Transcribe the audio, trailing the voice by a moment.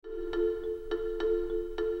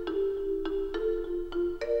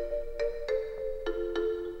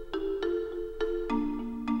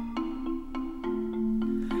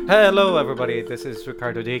Hello, everybody. This is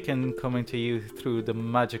Ricardo Deakin coming to you through the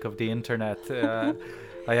magic of the internet.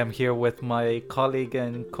 I am here with my colleague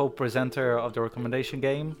and co-presenter of the recommendation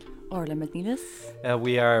game, Orla McNeilis.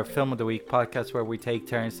 we are Film of the Week podcast where we take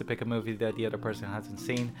turns to pick a movie that the other person hasn't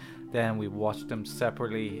seen. Then we watch them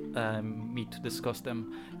separately, meet to discuss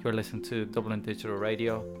them. You're listening to Dublin Digital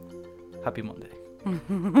Radio. Happy Monday.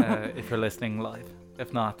 If you're listening live.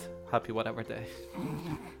 If not, happy whatever day.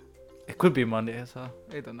 It could be Monday, so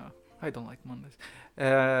I don't know. I don't like Mondays.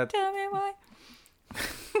 Tell me why.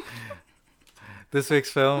 This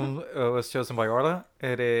week's film was chosen by Orla.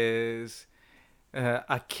 It is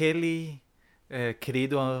Aquele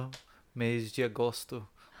Querido Mês de Agosto,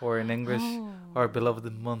 or in English, Our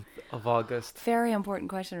Beloved Month of August. Very important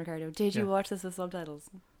question, Ricardo. Did you Yeah. watch this with subtitles?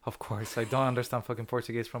 Of course, I don't understand fucking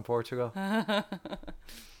Portuguese from Portugal.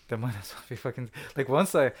 They might as well be fucking... Like,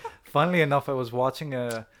 once funnily enough, I was watching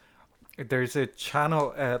there's a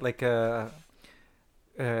channel, like a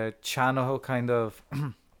channel kind of...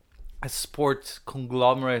 a sports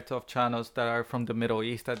conglomerate of channels that are from the Middle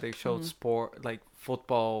East that they showed sport, like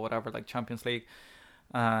football, whatever, like Champions League.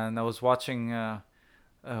 And I was watching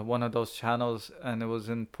one of those channels, and it was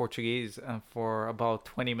in Portuguese. And for about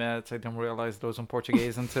 20 minutes, I didn't realize it was in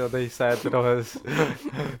Portuguese until they said that it was.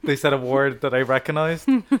 They said a word that I recognized.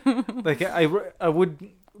 Like I would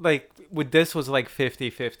like with this was like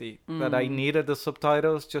 50-50 that I needed the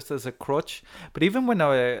subtitles just as a crutch. But even when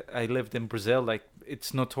I lived in Brazil, like,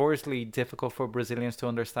 it's notoriously difficult for Brazilians to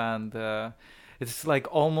understand. It's like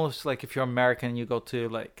almost like if you're American, you go to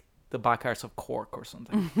like the backyards of Cork or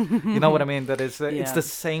something. You know what I mean? That it's Yeah. the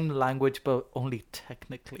same language, but only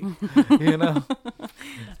technically. You know. I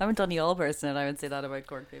haven't done the all person, and I would say that about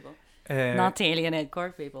Cork people. Uh, Not to alienate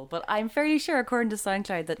Cork people, but I'm fairly sure, according to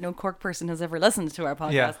SoundCloud, that no Cork person has ever listened to our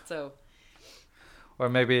podcast. Yeah. So or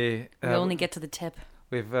maybe we only get to the tip.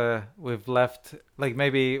 we've left, like,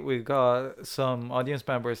 maybe we've got some audience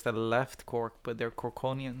members that left Cork, but they're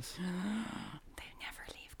Corkonians. They never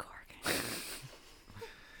leave Cork.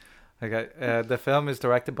 Okay, the film is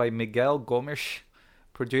directed by Miguel Gomes,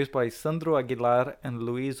 produced by Sandro Aguilar and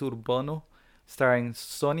Luis Urbano, starring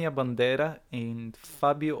Sonia Bandeira and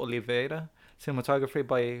Fabio Oliveira, cinematography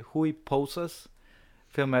by Rui Poças,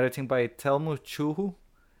 film editing by Telmo Chuhu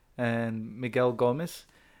and Miguel Gomes,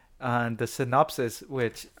 and the synopsis,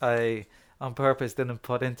 which I on purpose didn't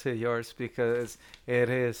put into yours because it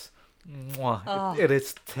is, it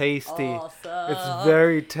is tasty. Awesome. It's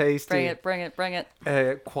very tasty. Bring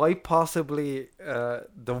it. Quite possibly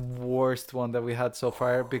the worst one that we had so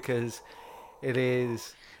far, because it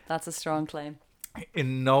is That's a strong claim.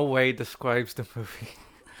 in no way describes the movie.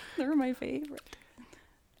 They're my favorite.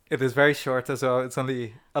 It is very short as well. It's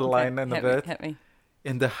only a line and a bit. Hit me.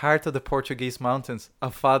 In the heart of the Portuguese mountains,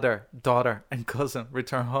 a father, daughter, and cousin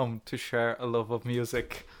return home to share a love of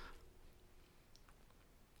music.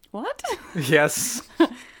 What? Yes.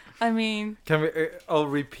 I mean, Can we? I'll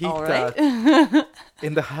repeat all right. that.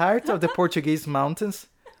 In the heart of the Portuguese mountains,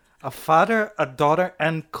 a father, a daughter,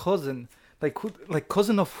 and cousin. Like who? Like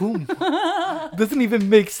cousin of whom? Doesn't even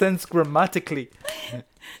make sense grammatically.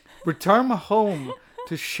 Return home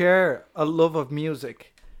to share a love of music.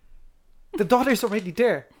 The daughter's already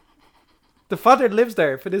there. The father lives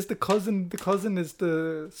there. If it is the cousin is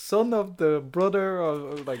the son of the brother,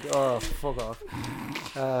 or like, oh, fuck off.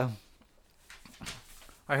 I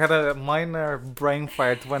had a minor brain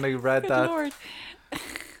fart when I read Good that. Lord.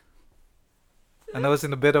 And I was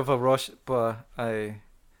in a bit of a rush, but I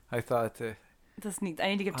thought, I need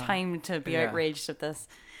to give time to be yeah. outraged at this.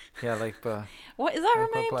 yeah, like, but What is that Yeah,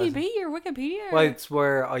 from quite IMDb or Wikipedia? well, it's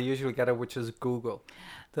where I usually get it, which is Google.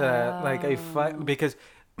 Like I find, because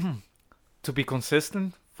to be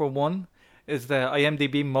consistent, for one, is that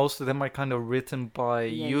IMDb, most of them are kind of written by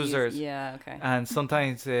users. Yeah, okay. And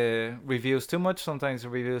sometimes reviews too much, sometimes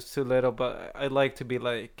reviews too little, but I like to be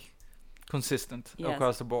like consistent Yes,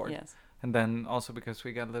 across the board. Yes. And then also because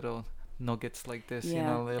we got little nuggets like this, Yeah, you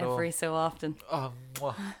know, little... every so often. Oh,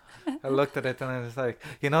 mwah. I looked at it and I was like,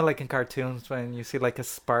 you know, like in cartoons when you see like a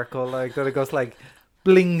sparkle, like that it goes like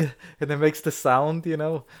bling and it makes the sound, you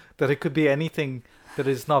know, that it could be anything that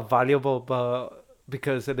is not valuable, but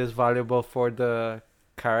because it is valuable for the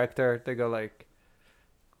character, they go like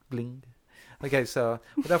bling. Okay, so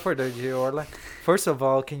without further ado, Orla, first of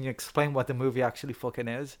all, can you explain what the movie actually fucking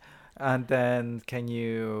is? And then can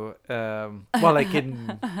you, well, like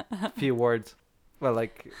in few words, well,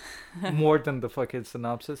 like more than the fucking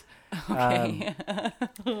synopsis. Okay.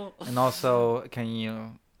 And also, can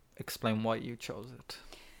you explain why you chose it?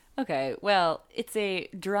 Okay, well, it's a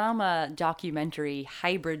drama documentary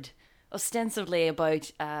hybrid, ostensibly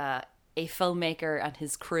about a filmmaker and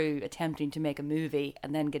his crew attempting to make a movie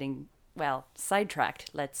and then getting, well,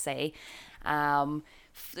 sidetracked, let's say.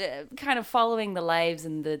 Kind of following the lives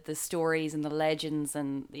and the stories and the legends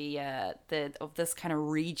and the of this kind of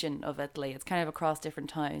region of Italy. It's kind of across different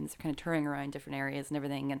towns, kind of touring around different areas and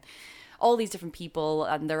everything, and all these different people,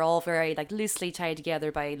 and they're all very like loosely tied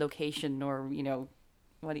together by location, or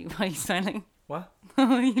what are you smiling? What?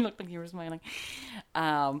 You looked like you were smiling.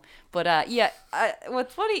 What's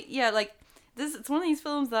funny, like this, it's one of these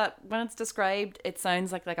films that when it's described, it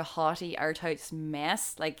sounds like a haughty art house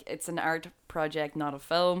mess. Like it's an art project, not a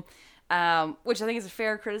film. Which I think is a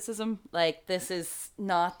fair criticism. Like, this is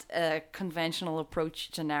not a conventional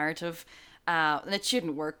approach to narrative. And it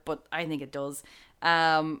shouldn't work, but I think it does.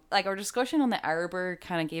 Like, our discussion on the Arbor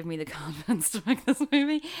kind of gave me the confidence to make this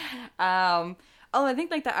movie. I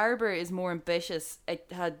think like the Arbor is more ambitious.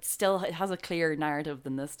 It has a clearer narrative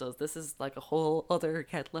than this does. This is like a whole other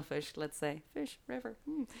kettle of fish, let's say. Fish, river.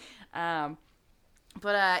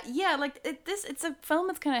 It's a film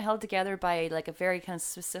that's kind of held together by like a very kind of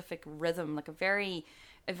specific rhythm, like a very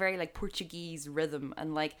like Portuguese rhythm,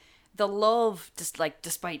 and like the love, just like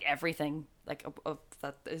despite everything like of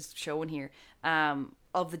that is shown here,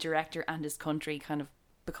 of the director and his country kind of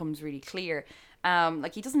becomes really clear.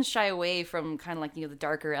 Like he doesn't shy away from kind of like, the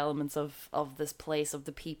darker elements of this place, of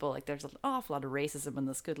the people. Like there's an awful lot of racism in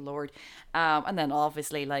this, good lord. And then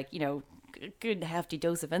obviously like, good hefty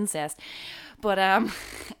dose of incest. But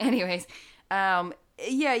anyways,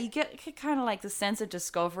 you get kind of like the sense of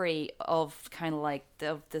discovery of kind of like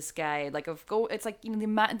of this guy, like it's like,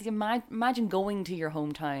 imagine going to your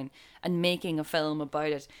hometown and making a film about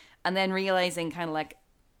it, and then realizing kind of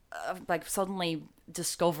like suddenly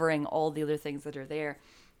discovering all the other things that are there.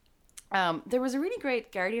 There was a really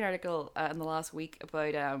great Guardian article in the last week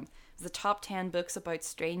about the top 10 books about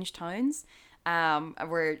strange towns.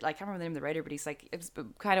 Where like, I can't remember the name of the writer, but he's like, it was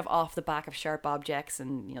kind of off the back of Sharp Objects,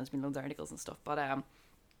 and there's been loads of articles and stuff. But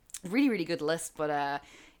really, really good list. But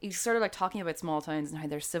he's sort of like talking about small towns and how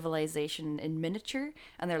they're civilization in miniature,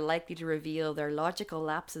 and they're likely to reveal their logical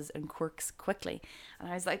lapses and quirks quickly.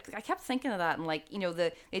 And I was like, I kept thinking of that, and like,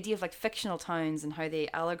 the idea of like fictional towns and how they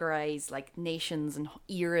allegorize like nations and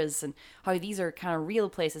eras, and how these are kind of real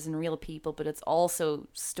places and real people, but it's also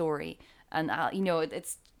story. And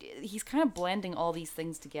he's kind of blending all these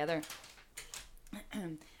things together.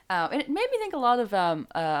 And it made me think a lot of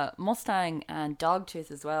Mustang and Dogtooth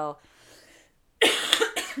as well.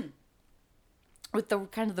 With the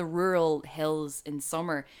kind of the rural hills in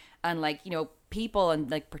summer, and like, people, and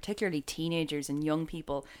like particularly teenagers and young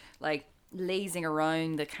people, like lazing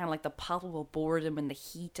around, the kind of like the palpable boredom and the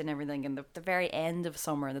heat and everything, and the very end of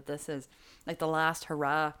summer, that this is like the last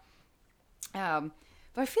hurrah.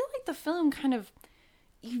 But I feel like the film kind of,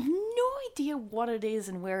 you've no idea what it is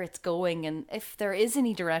and where it's going, and if there is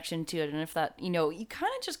any direction to it, and if that, you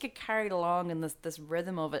kind of just get carried along in this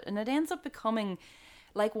rhythm of it, and it ends up becoming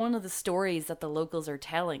like one of the stories that the locals are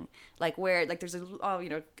telling, like where like there's an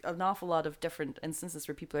awful lot of different instances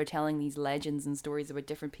where people are telling these legends and stories about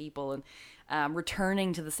different people, and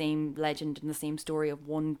returning to the same legend and the same story of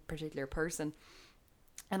one particular person.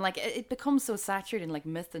 And like it becomes so saturated in like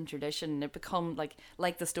myth and tradition, and it becomes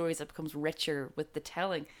like the stories, it becomes richer with the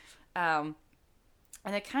telling, and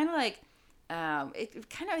it kind of like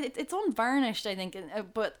it's unvarnished, I think,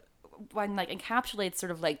 but when like encapsulates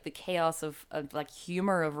sort of like the chaos of like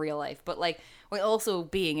humor of real life, but like while also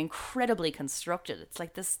being incredibly constructed. It's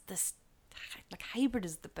like this like hybrid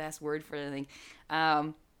is the best word for it, I think.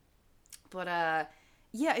 I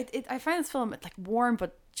find this film like warm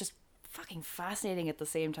but just fucking fascinating at the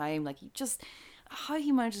same time. Like, just how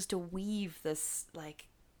he manages to weave this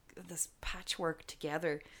patchwork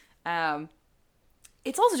together.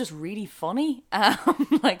 It's also just really funny.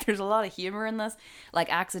 Like, there's a lot of humor in this,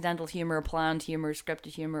 like accidental humor, planned humor, scripted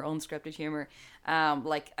humor, unscripted humor.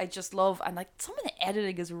 Like, I just love, and like some of the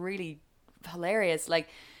editing is really hilarious. Like,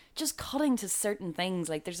 just cutting to certain things.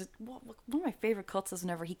 Like, there's one of my favorite cuts is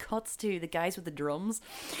whenever he cuts to the guys with the drums,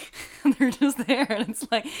 and they're just there, and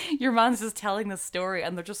it's like your man's just telling the story,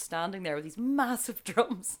 and they're just standing there with these massive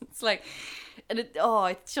drums. It's like, and it's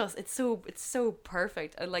so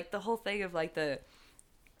perfect. And like the whole thing of like the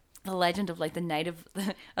legend of like the night of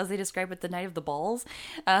as they describe it, the night of the balls,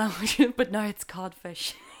 but now it's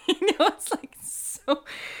codfish. It's like so.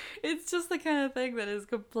 It's just the kind of thing that is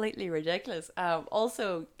completely ridiculous.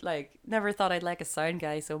 Also, like, never thought I'd like a sound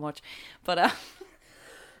guy so much, but a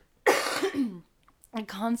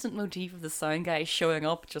constant motif of the sound guy showing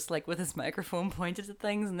up just like with his microphone pointed at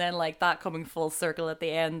things, and then like that coming full circle at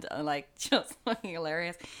the end, and like just fucking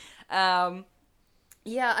hilarious. I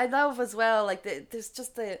love as well like there's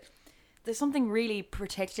just the there's something really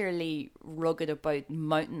particularly rugged about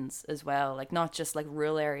mountains as well. Like not just like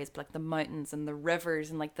rural areas, but like the mountains and the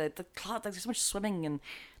rivers and like like there's so much swimming and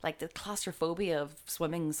like the claustrophobia of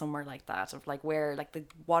swimming somewhere like that, of like where like the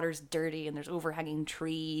water's dirty and there's overhanging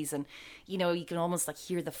trees and you know you can almost like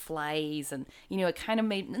hear the flies and you know it kind of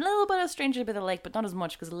made a little bit of Stranger by the Lake, but not as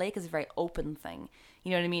much because the lake is a very open thing.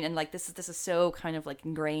 You know what I mean? And like this is so kind of like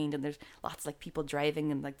ingrained, and there's lots like people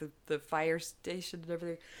driving and like the fire station and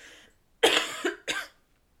everything.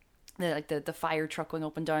 the fire truck going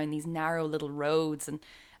up and down these narrow little roads, and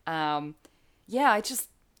yeah,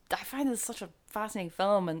 I find this such a fascinating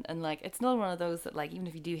film, and like it's not one of those that like even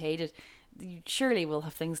if you do hate it, you surely will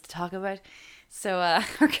have things to talk about. So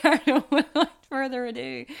Ricardo, without further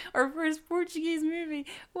ado, our first Portuguese movie,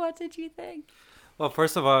 what did you think? Well,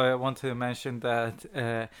 first of all, I want to mention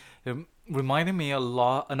that it reminded me an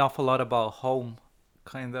awful lot about Home,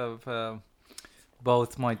 kind of.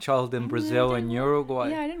 Both my child in Brazil and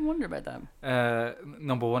Uruguay. Yeah, I didn't wonder about that.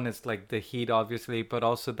 Number one is like the heat, obviously, but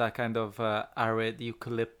also that kind of arid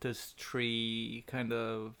eucalyptus tree kind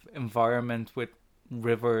of environment with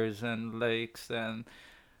rivers and lakes and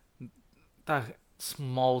that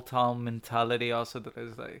small town mentality. Also, that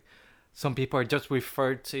is like some people are just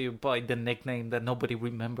referred to by the nickname that nobody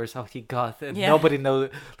remembers how he got, and nobody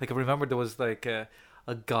knows. Like I remember there was like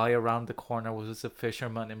a guy around the corner was a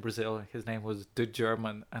fisherman in Brazil. His name was the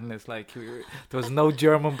German, and it's like there was no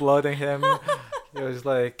German blood in him. It was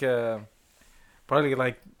like probably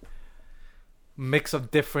like mix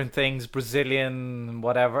of different things, Brazilian,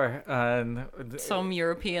 whatever, and some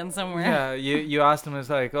European somewhere. Yeah, you asked him, it's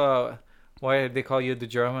like, oh, why did they call you the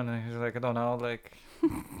German? And he's like, I don't know, like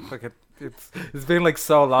it's been like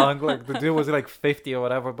so long. Like the dude was like 50 or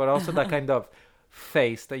whatever, but also that kind of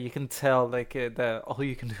face that you can tell like that all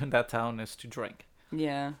you can do in that town is to drink.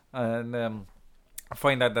 Yeah. And I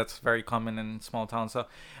find that that's very common in small towns. So,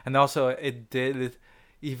 and also it did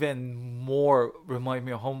even more remind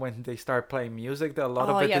me of Home when they start playing music. That a lot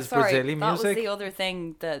of it is Brazilian music. That was the other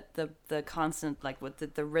thing, that the constant, like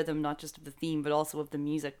with the rhythm, not just of the theme but also of the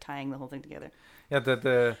music tying the whole thing together. Yeah,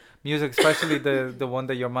 the music, especially the one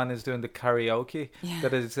that your man is doing, the karaoke. Yeah.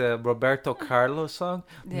 That is a Roberto Carlos song,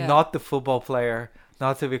 not the football player.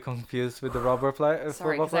 Not to be confused with the rubber player.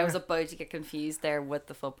 Sorry, because I was about to get confused there with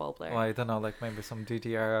the football player. Well, I don't know, like maybe some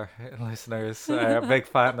DDR listeners are a big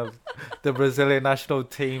fan of the Brazilian national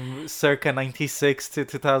team circa 96 to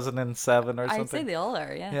 2007 or something. I'd say they all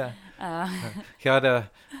are, yeah. He had a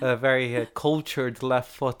very cultured left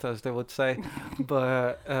foot, as they would say.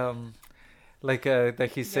 But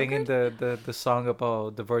like he's singing the song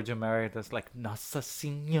about the Virgin Mary that's like Nossa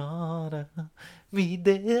Senhora me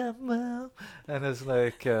dê a mão, and it's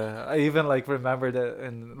like I even like remembered it,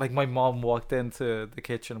 and like my mom walked into the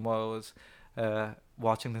kitchen while I was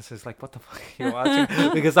watching this. Is like, what the fuck are you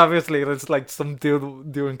watching? Because obviously it's like some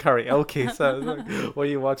dude doing karaoke, so it's like, what are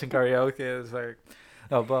you watching karaoke? It's like,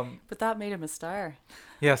 no, but that made him a star.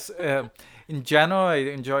 Yes, in general I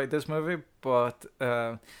enjoyed this movie, but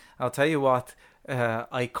I'll tell you what,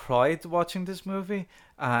 I cried watching this movie,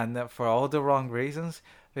 and for all the wrong reasons,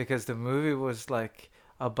 because the movie was like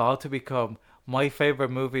about to become my favorite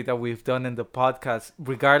movie that we've done in the podcast,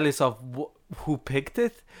 regardless of who picked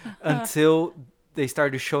it, until they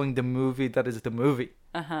started showing the movie that is the movie.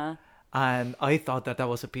 And I thought that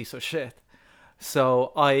was a piece of shit.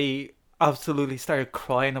 So I absolutely started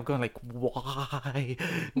crying. I'm going like, why?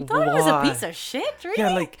 You thought it was a piece of shit, really?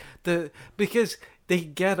 Yeah, like because they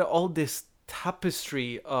get all this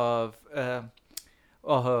tapestry of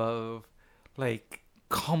like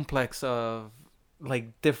complex of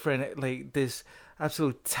like different, like this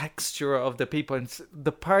absolute texture of the people, and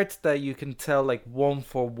the parts that you can tell like one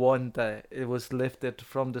for one that it was lifted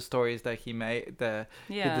from the stories that he made, that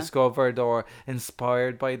he discovered or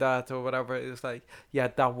inspired by that or whatever. It's like, yeah,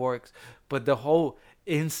 that works. But the whole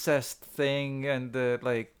incest thing and the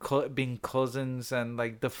like being cousins and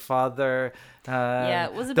like the father,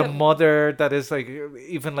 it was the mother that is like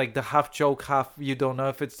even like the half joke, half you don't know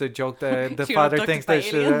if it's the joke that the father thinks that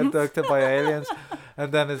she's abducted by aliens,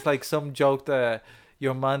 and then it's like some joke that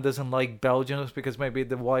your man doesn't like Belgians because maybe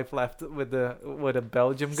the wife left with a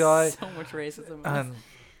Belgian guy. So much racism. And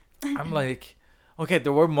I'm like, okay,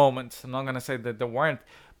 there were moments. I'm not gonna say that there weren't,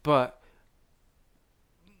 but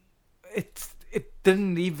it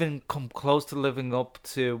didn't even come close to living up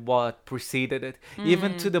to what preceded it.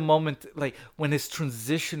 Even to the moment, like when it's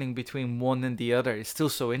transitioning between one and the other, it's still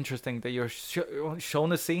so interesting that you're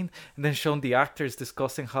shown a scene and then shown the actors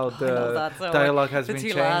discussing how the dialogue has been changed.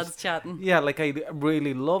 The two lads chatting. Yeah, like I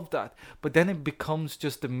really love that. But then it becomes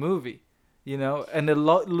just a movie. you know, and it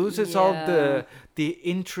loses all the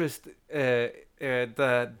interest that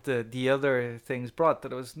the other things brought.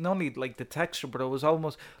 That it was not only like the texture, but it was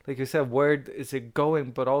almost like you said, where is it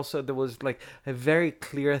going? But also there was like a very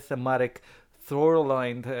clear thematic through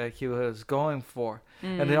line that he was going for,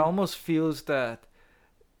 and it almost feels that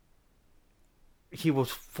he was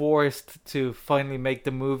forced to finally make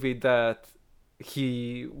the movie that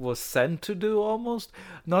he was sent to do. Almost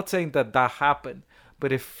not saying that happened,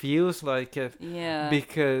 but it feels like it,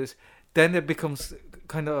 because then it becomes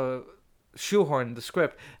kind of shoehorn the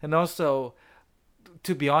script. And also,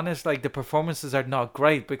 to be honest, like the performances are not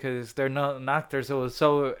great because they're not actors,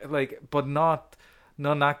 so like, but not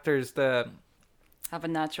non-actors that have a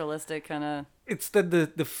naturalistic kind of. It's that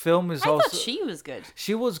the film is I also. thought she was good.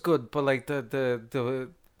 She was good, but like the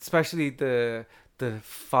especially the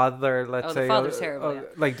father, let's say, the father's terrible.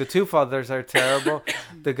 Like the two fathers are terrible.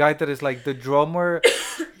 The guy that is like the drummer,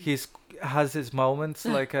 he's has his moments,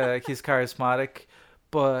 like he's charismatic,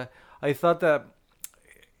 but I thought that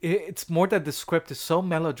it's more that the script is so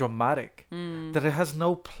melodramatic that it has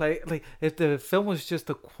no play. Like if the film was just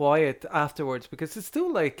a quiet afterwards, because it's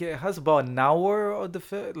still like it has about an hour of the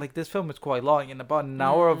film. Like this film is quite long, and about an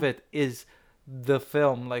hour of it is the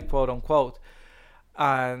film, like quote unquote.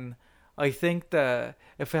 And I think that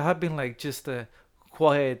if it had been like just a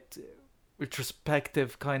quiet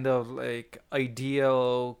retrospective kind of like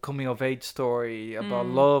ideal coming of age story about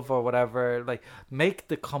love or whatever, like make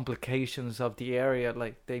the complications of the area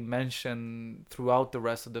like they mention throughout the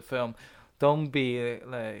rest of the film. Don't be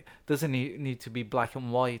like, doesn't need to be black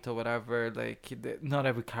and white or whatever, like not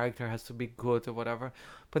every character has to be good or whatever,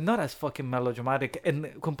 but not as fucking melodramatic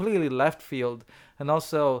and completely left field. And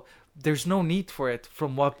also there's no need for it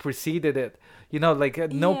from what preceded it, you know, like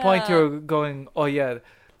at no point you're going, oh yeah,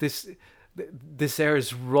 this air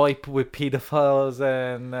is ripe with pedophiles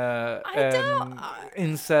and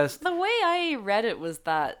incest. The way I read it was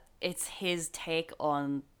that it's his take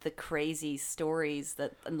on the crazy stories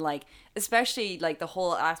that, and like, especially like the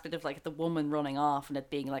whole aspect of like the woman running off and it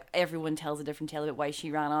being like everyone tells a different tale about why she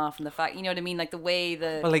ran off, and the fact, you know what I mean, like the way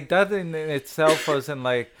the well, like that in itself wasn't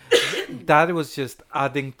like that was just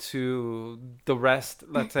adding to the rest.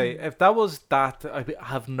 Let's say if that was that, I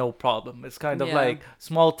have no problem. It's kind of like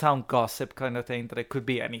small town gossip kind of thing, that it could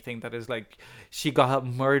be anything that is like she got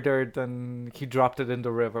murdered and he dropped it in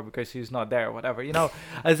the river because she's not there or whatever, you know,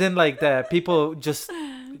 as in like the people just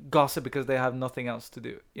gossip because they have nothing else to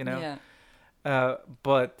do, you know.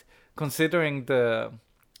 But considering the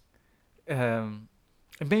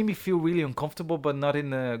it made me feel really uncomfortable, but not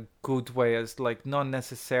in a good way, as like not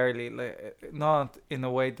necessarily like not in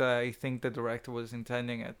a way that I think the director was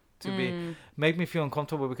intending it to be. Made me feel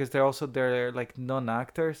uncomfortable because they're like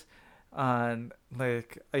non-actors, and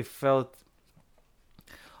like I felt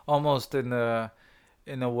almost in a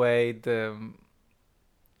way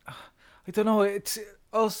I don't know, it's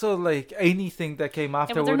also like anything that came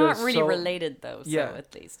after. But they're not really related though, so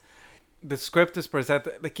at least the script is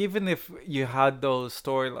presented like, even if you had those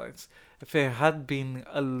storylines, if it had been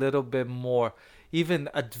a little bit more even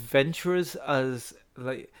adventurous, as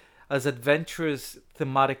adventurous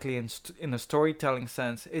thematically in a storytelling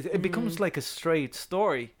sense, it becomes like a straight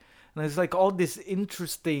story, and it's like all this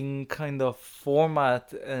interesting kind of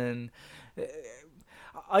format. And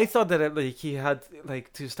I thought that like he had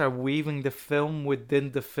like to start weaving the film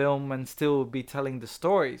within the film and still be telling the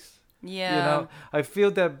stories. Yeah. You know, I feel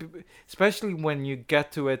that especially when you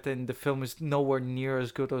get to it and the film is nowhere near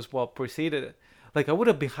as good as what preceded it. Like I would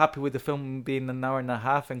have been happy with the film being an hour and a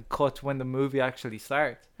half and cut when the movie actually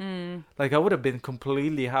starts. Like I would have been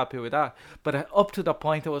completely happy with that. But up to the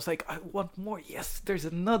point I was like, I want more. Yes, there's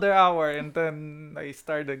another hour. And then I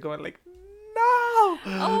started going like, no.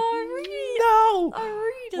 No. I'm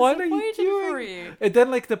really What are disappointed you doing? for you. And then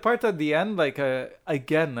like the part at the end, like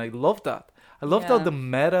again, I love that. I loved all the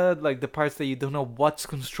meta, like the parts that you don't know what's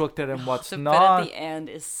constructed and what's the not. bit at the end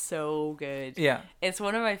is so good. Yeah. It's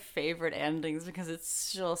one of my favorite endings because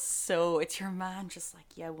it's just so, it's your man just like,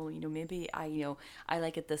 yeah, well, you know, maybe I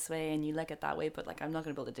like it this way and you like it that way, but like I'm not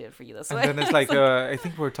going to be able to do it for you this way. And then it's like, I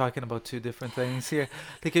think we're talking about two different things here.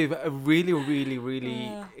 Like I really, really,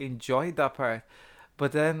 really enjoyed that part.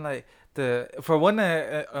 But then like, for one,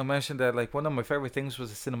 I mentioned that like one of my favorite things was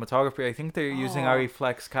the cinematography. I think they're using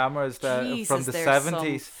Ariflex cameras from the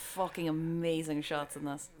 70s. Some fucking amazing shots in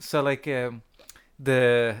this. So like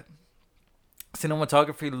the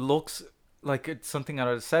cinematography looks like it's something out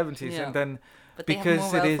of the 70s, and then but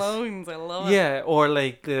because they have it is phones, I love it. Yeah, or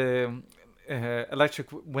like the electric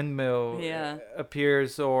windmill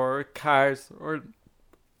appears, or cars, or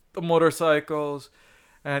the motorcycles.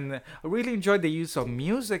 And I really enjoyed the use of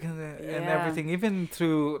music and Yeah. everything, even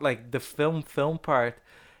through like the film part.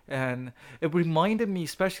 And it reminded me,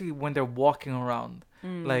 especially when they're walking around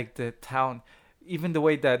Mm. like the town, even the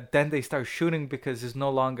way that then they start shooting because it's no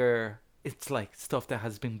longer, it's like stuff that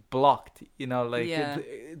has been blocked, like Yeah.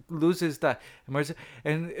 it loses that immersion,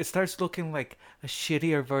 and it starts looking like a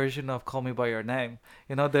shittier version of Call Me by Your Name,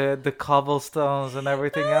 the cobblestones and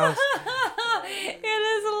everything else. It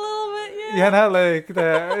is a little bit, yeah. Like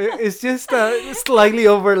it's just slightly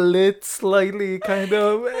overlit, slightly kind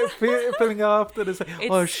of filling up that it's like, It's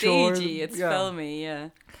oh sure, stagey, it's yeah. filmy, yeah.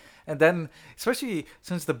 And then, especially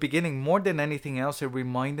since the beginning, more than anything else, it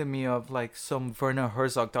reminded me of like some Werner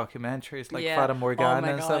Herzog documentaries, like Yeah. Fata Oh Morgana my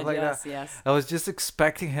and stuff God, like yes, that. yes. I was just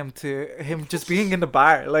expecting him just being in the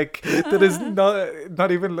bar, like that is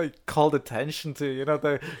not even like called attention to,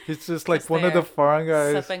 it's just like Just one of the there, foreign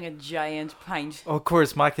guys. Sipping a giant pint. Oh,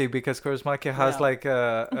 Kaurismäki, because Kaurismäki has Yeah. like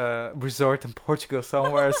a resort in Portugal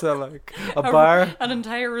somewhere, so like a bar. An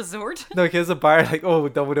entire resort. No, he has a bar like, oh,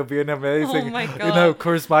 that would have been amazing. Oh my You know, God.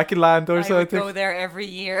 Kaurismäki land or I would something. go there every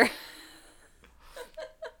year.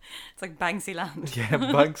 It's like Banksy Land. Yeah,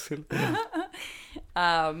 bugs.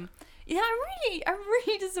 Yeah, I'm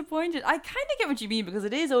really disappointed. I kind of get what you mean because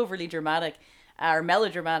it is overly dramatic, or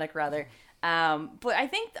melodramatic rather. But I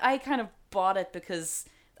think I kind of bought it because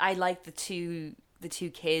I like the two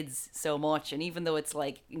kids so much, and even though it's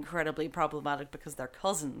like incredibly problematic because they're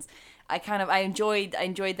cousins, I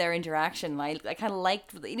enjoyed their interaction. I kind of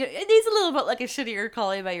liked, it is a little bit like a shittier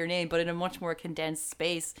Call Me by Your Name, but in a much more condensed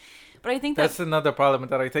space. But I think That's another problem,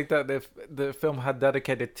 that I think that if the film had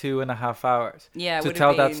dedicated 2.5 hours yeah, it to would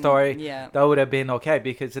have tell that been- story, yeah. that would have been okay,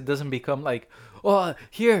 because it doesn't become like, oh,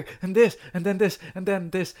 here and this and then this and then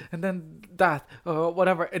this and then that or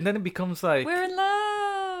whatever, and then it becomes like, We're in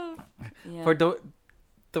love. Yeah. for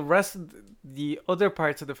the rest of the other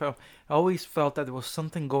parts of the film, I always felt that there was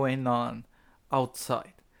something going on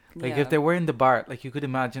outside. Like Yeah. if they were in the bar, like you could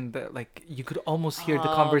imagine that, like you could almost hear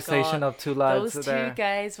the Oh, conversation God. of two lads Those there. two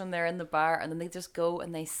guys when they're in the bar and then they just go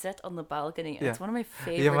and they sit on the balcony. And Yeah. It's one of my Yeah,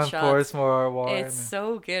 favorite man shots. pours more wine. It's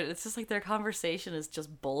so good. It's just like their conversation is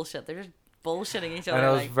just bullshit. They're just bullshitting each And other.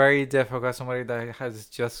 it was Like, very difficult as somebody that has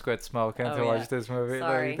just quit smoking Oh, to yeah. watch this movie.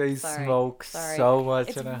 Sorry, Like they sorry, smoke sorry. so much,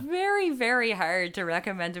 it's you know. very, very hard to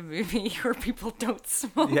recommend a movie where people don't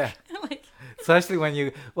smoke. Yeah. Like, Especially when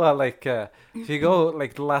you, well, like if you go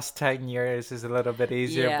like the last 10 years is a little bit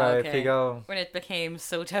easier, Yeah, but if okay. you go, when it became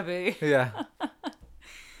so taboo. yeah.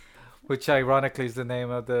 Which ironically is the name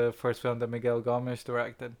of the first film that Miguel Gomes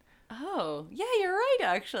directed. Oh, yeah, you're right,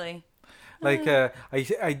 actually. Like I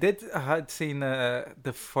had seen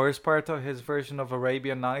the first part of his version of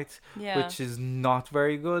Arabian Nights, Yeah. which is not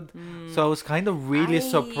very good. So I was kind of really I-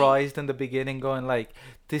 surprised in the beginning, going like,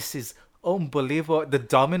 "This is unbelievable." The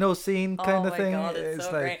domino scene kind oh of my thing. God, it's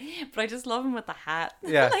so like, great. But I just love him with the hat.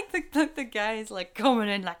 Yeah. like the guy's like coming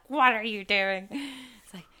in like, what are you doing?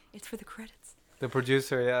 It's like, it's for the credits. the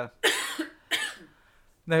producer, yeah.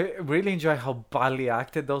 Now, I really enjoy how badly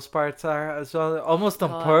acted those parts are as well, almost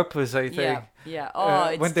on God. purpose, I think. Yeah, yeah. Oh,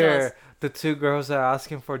 it's when they're the two girls are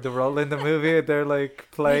asking for the role in the movie, they're like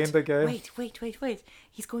playing the game. Wait.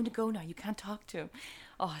 He's going to go now. You can't talk to him.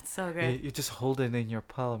 Oh, it's so You, good. you just hold it in your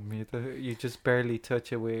palm. You just barely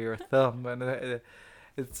touch it with your thumb, and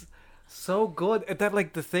it's so good. And that,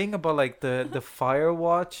 like, the thing about like the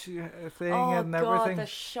Firewatch thing Oh and God, everything. the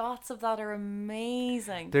shots of that are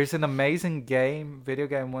amazing. There's an amazing video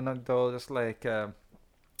game, one of those like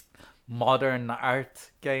modern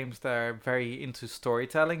art games that are very into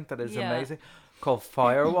storytelling. That is Yeah. amazing, called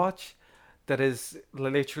Firewatch. That is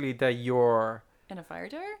literally that you're In a fire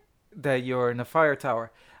tower? in a fire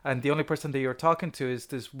tower, and the only person that you're talking to is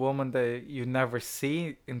this woman that you never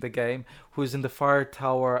see in the game, who's in the fire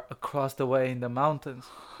tower across the way in the mountains.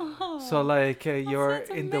 So like you're sounds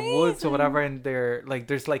in the woods or amazing. whatever, and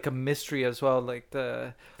there's like a mystery as well,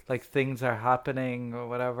 like things are happening or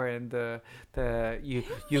whatever, and you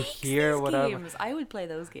hear These whatever. games. I would play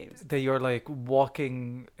those games. That you're like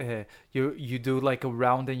walking, you do like a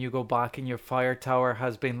round and you go back, and your fire tower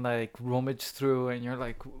has been like rummaged through, and you're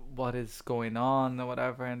like, what is going on or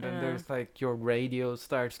whatever, and then Yeah. there's like your radio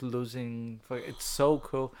starts losing. It's so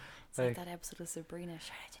cool. It's like Like- that episode of Sabrina.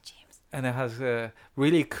 Shout out to James. And it has a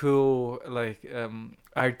really cool like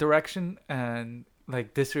art direction, and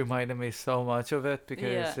like this reminded me so much of it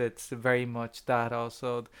because Yeah. it's very much that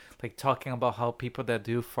also, like talking about how people that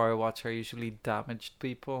do Firewatch are usually damaged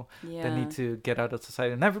people Yeah. that need to get out of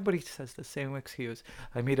society, and everybody says the same excuse: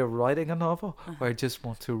 I'm either writing a novel or I just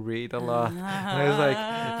want to read a lot. And it's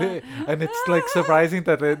like, and it's like surprising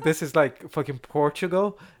that this is like fucking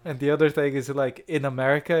Portugal, and the other thing is like in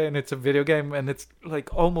America, and it's a video game, and it's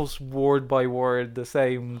like almost word by word the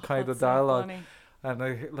same kind of That's so dialogue. funny. And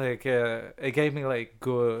it gave me like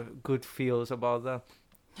good feels about that.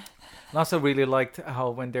 And also really liked how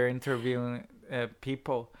when they're interviewing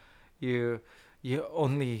people, you you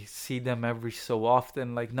only see them every so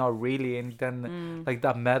often, like not really, and then like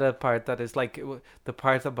that meta part that is like the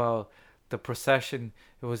part about the procession.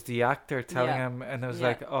 It was the actor telling Yeah. him, and it was Yeah.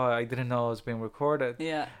 like, oh, I didn't know it was being recorded.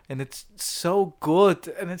 Yeah. And it's so good,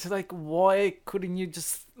 and it's like, why couldn't you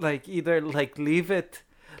just like either like leave it,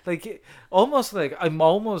 like almost like I'm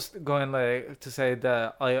almost going like to say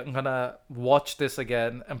that I'm gonna watch this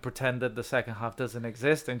again and pretend that the second half doesn't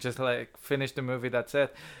exist and just like finish the movie. That's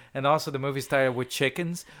it. And also the movie started with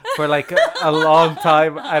chickens for like a long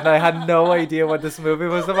time, and I had no idea what this movie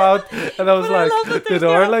was about. And I was But I like, love that did there's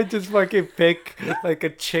no- Orla just fucking pick like a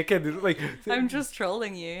chicken? Like I'm just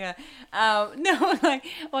trolling you, yeah. No, like,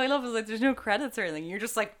 what I love is like there's no credits or anything. You're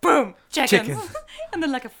just like, boom, chickens. Chickens. And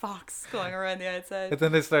then like a fox going around the outside. And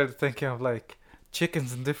then they started thinking of like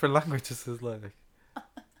chickens in different languages. Is like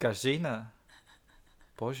gallina,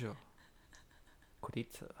 pollo,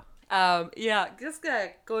 kurica. Yeah, just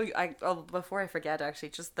going. Before I forget, actually,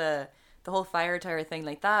 just the whole fire tower thing,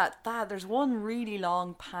 like that. There's one really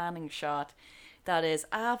long panning shot that is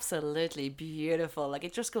absolutely beautiful. Like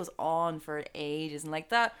it just goes on for ages, and like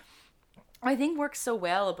that. I think works so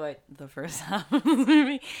well about the first half of the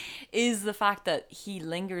movie is the fact that he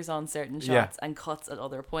lingers on certain Yeah. shots and cuts at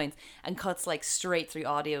other points and cuts like straight through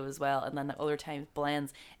audio as well, and then at other times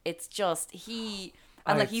blends. It's just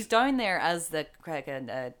and like he's down there as the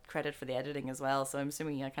credit for the editing as well, so I'm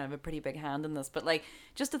assuming he had kind of a pretty big hand in this. But like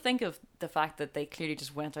just to think of the fact that they clearly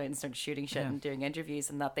just went out and started shooting shit Yeah. and doing interviews,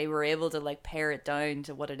 and that they were able to like pare it down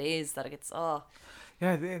to what it is, that it's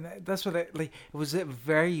Yeah, that's what like. It was a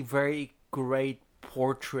very very great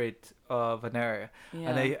portrait of an area, and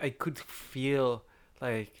Yeah. I could feel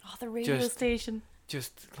like the radio Just- station.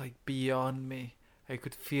 just like beyond me. I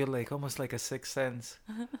could feel like almost like a sixth sense.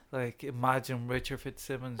 Like imagine Richard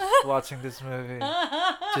Fitzsimmons watching this movie,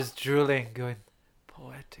 just drooling, going,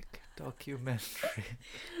 poetic documentary.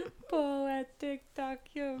 Poetic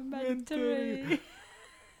documentary.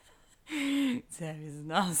 There is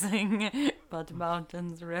nothing but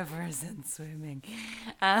mountains, rivers, and swimming.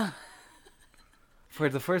 For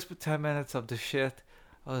the first 10 minutes of the shit,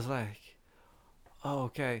 I was like, oh,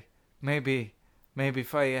 okay, maybe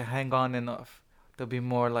if I hang on enough, there'll be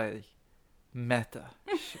more like meta.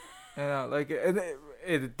 Shit. You know,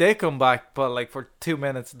 like they come back, but like for 2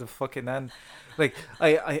 minutes, the fucking end. Like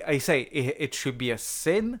I say, it should be a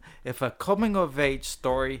sin if a coming of age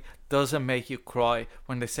story doesn't make you cry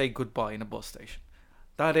when they say goodbye in a bus station.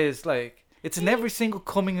 That is like, it's in every single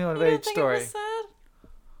coming of You don't age think story. it was sad?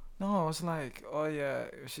 No, I was like, oh yeah,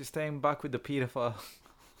 she's staying back with the pedophile.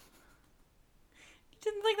 You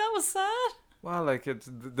didn't think that was sad? Well, like it's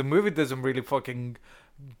the movie doesn't really fucking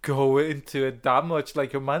go into it that much.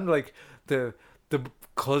 Like your man, like the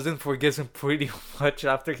cousin forgives him pretty much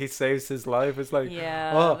after he saves his life. It's like,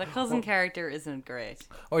 Yeah, oh, the cousin character isn't great.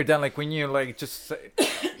 or then like when you like just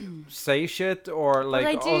say shit, or like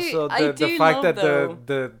I do- also I the do fact love, that though.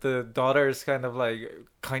 the daughter is kind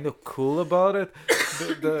of cool about it.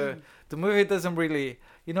 The movie doesn't really,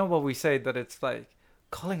 you know what we say, that it's like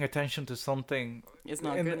calling attention to something It's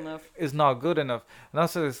not in- good enough. is not good enough. And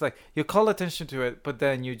also it's like you call attention to it, but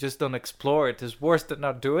then you just don't explore it. It's worse than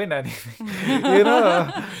not doing anything. You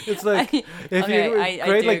know, it's like if you create do like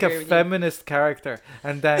agree a with you. feminist character,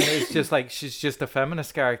 and then it's just like she's just a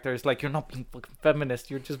feminist character. It's like you're not being fucking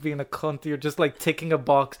feminist. You're just being a cunt. You're just like ticking a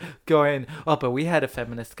box, going, oh, but we had a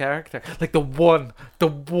feminist character, like the one.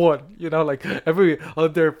 You know, like every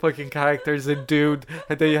other fucking character is a dude,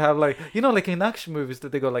 and then you have like, you know, like in action movies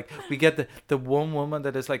that they go like, we get the one woman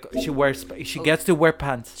that is like she gets to wear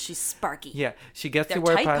pants. She's sparky. Yeah, she gets They're to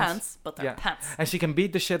wear tight pants. pants, but they're Yeah. pants, And she can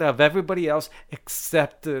beat the shit out of everybody else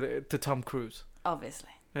except to Tom Cruise. obviously.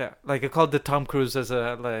 Yeah, like I called the Tom Cruise as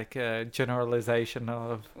a like generalization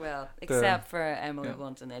of. Well, except for Emily yeah.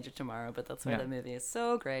 Blunt and Edge of Tomorrow, but that's why Yeah. the movie is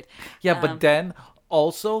so great. Yeah, Um, but then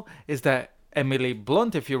also is that Emily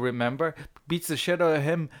Blunt, if you remember, beats the shit out of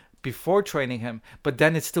him before training him, but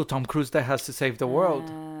then it's still Tom Cruise that has to save the world.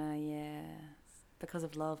 Yes, because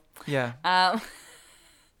of love. Yeah, Um,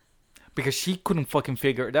 because she couldn't fucking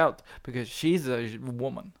figure it out because she's a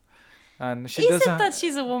woman, and she Is doesn't. it that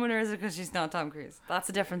she's a woman or is it because she's not Tom Cruise? That's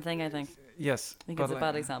a different thing, I think. Yes, I think but it's a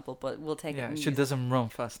bad example, but we'll take it. Yeah, and she use it. doesn't run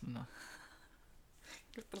fast enough.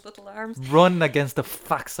 With the little arms. Run against the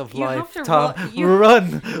facts of You have life, to Tom.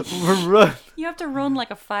 run- Run. You have to run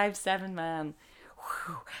like a 5'7" man.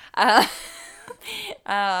 Whew. Uh,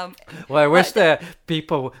 Well, I wish that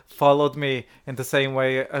people followed me in the same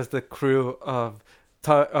way as the crew of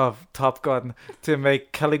Top Gun to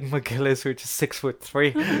make Kelly McGillis, which is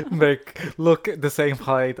 6'3", look the same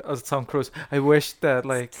height as Tom Cruise. I wish that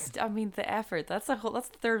I mean, the effort. That's a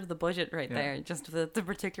third of the budget right Yeah. there. Just the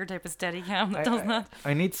particular type of Steadicam that I- does I- that.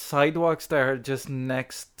 I need sidewalks that are just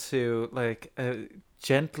next to like a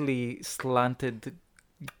gently slanted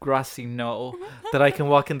grassy knoll that I can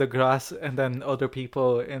walk in the grass and then other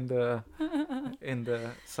people in the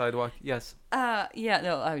sidewalk. Yes. Yeah,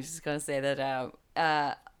 no, I was just gonna say that.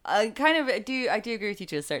 I do agree with you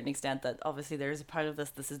to a certain extent that obviously there is a part of this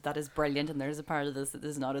that is brilliant and there is a part of this that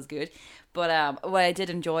is not as good. But what I did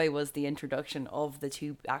enjoy was the introduction of the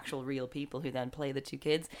two actual real people who then play the two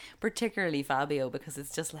kids, particularly Fabio, because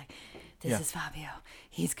it's just like, this Yeah. is Fabio.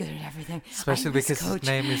 He's good at everything. Especially I'm his because coach. his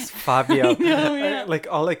name is Fabio. know, yeah. Like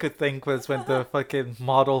all I could think was when the fucking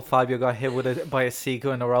model Fabio got hit by a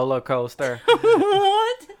seagull in a roller coaster.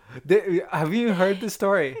 What? Have you heard the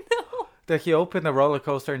story? That he opened a roller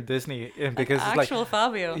coaster in Disney and because it's like Actual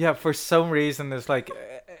Fabio. yeah, for some reason it's like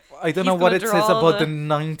I don't He's know what gonna it says draw about the the-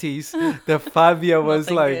 90s that Fabio was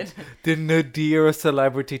Nothing like good. the nadir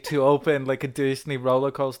celebrity to open like a Disney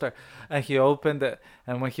roller coaster, and he opened it,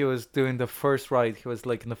 and when he was doing the first ride he was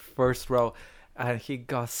like in the first row and he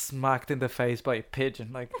got smacked in the face by a pigeon.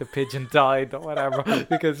 Like the pigeon died or whatever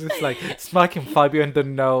because it's like smacking Fabio in the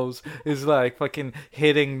nose is like fucking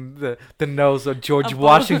hitting the nose of George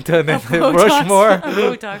Washington and Rushmore. A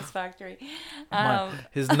Botox factory. Man,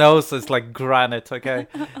 his nose is like granite, okay?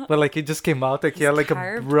 But like he just came out like he had like a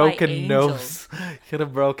carved by broken angels. nose. He had a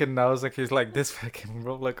broken nose, like he's like, this fucking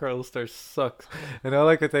roller coaster sucks. And all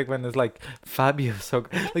I could think when is like Fabio, so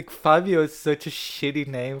like Fabio is such a shitty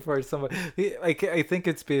name for someone. Like I think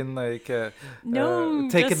it's been like No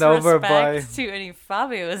taken over by disrespect to any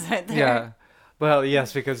Fabios out there. yeah. Well,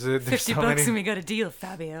 yes, because there's 50 so bucks many. and we got a deal,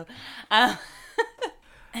 Fabio.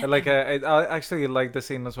 Like I actually like the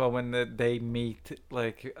scene as well when they meet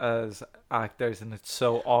like as actors and it's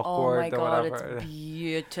so Oh awkward my or god, whatever. it's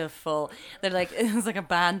beautiful. They're like, it's like a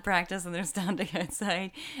band practice and they're standing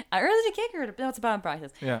outside. Or is it a kick or no, it's a band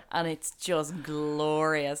practice. Yeah. And it's just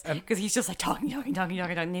glorious because he's just like talking.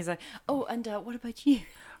 And he's like, oh, and what about you?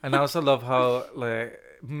 And I also love how like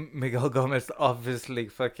Miguel Gomez obviously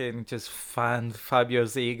fucking just fanned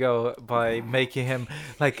Fabio's ego by making him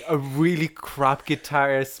like a really crap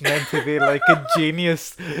guitarist meant to be like a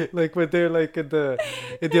genius. Like when they're like in the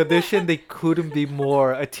audition, they couldn't be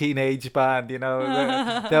more a teenage band, you know.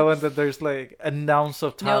 That one that there's like an ounce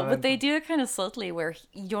of talent. No, but they do it kind of subtly where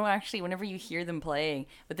you don't actually, whenever you hear them playing,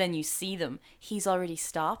 but then you see them, he's already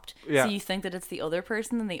stopped. Yeah. So you think that it's the other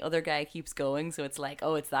person and the other guy keeps going. So it's like,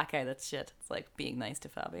 oh, it's that guy that's shit. It's like being nice to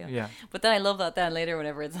Fabio. Yeah. But then I love that then later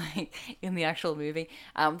whenever it's like in the actual movie.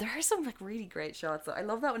 There are some like really great shots. I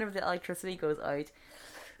love that whenever the electricity goes out.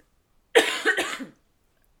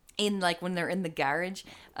 In like when they're in the garage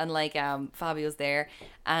and like Fabio's there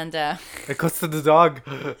and It cuts to the dog.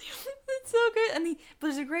 it's so good, and but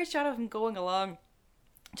there's a great shot of him going along,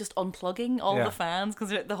 just unplugging all Yeah. the fans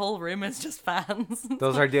because the whole room is just fans.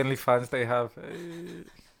 Those are the only fans they have.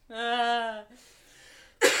 Ah.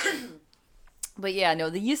 But yeah, no,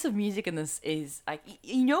 the use of music in this is like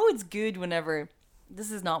it's good whenever. This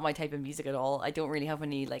is not my type of music at all. I don't really have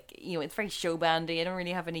any like it's very show bandy. I don't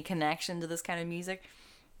really have any connection to this kind of music.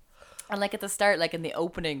 And like at the start, like in the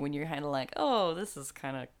opening, when you're kind of like, oh, this is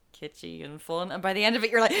kind of kitschy and fun, and by the end of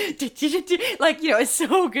it, you're like, like it's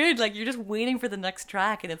so good. Like you're just waiting for the next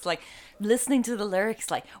track, and it's like listening to the lyrics.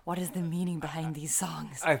 Like, what is the meaning behind these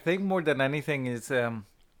songs? I think more than anything is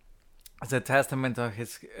it's a testament of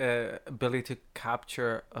his ability to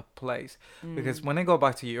capture a place. Because when I go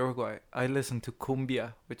back to Uruguay, I listen to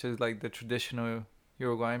cumbia, which is like the traditional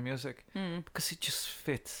Uruguayan music, because it just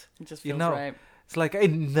fits. It just feels right. It's like I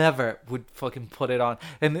never would fucking put it on,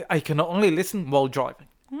 and I can only listen while driving.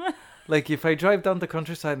 Like if I drive down the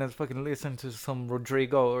countryside and fucking listen to some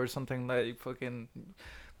Rodrigo or something, like fucking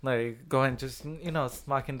like going just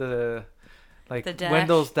smacking the like The dash.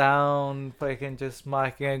 windows down, fucking just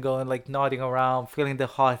smacking and going like nodding around, feeling the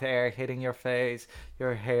hot air hitting your face,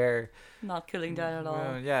 your hair. Not cooling down at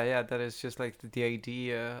all. Yeah, that is just like the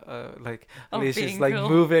idea, like at Of least it's being like cool.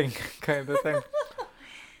 moving kind of thing.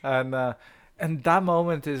 And and that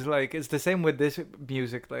moment is like it's the same with this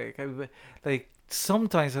music. Like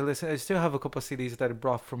sometimes I still have a couple of CDs that I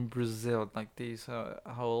brought from Brazil, like these how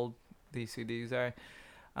old these CDs are.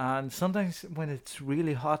 And sometimes when it's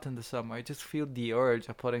really hot in the summer, I just feel the urge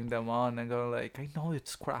of putting them on and go like, I know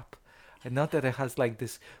it's crap. I know that it has like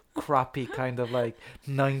this crappy kind of like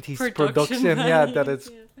 90s production. Yeah, that it's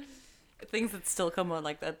things that still come on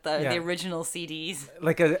like that, the original CDs.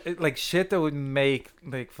 Like shit that would make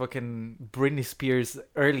like fucking Britney Spears'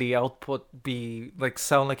 early output be like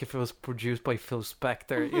sound like if it was produced by Phil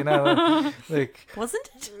Spector, you know? Like wasn't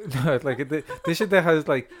it? No, like this shit that has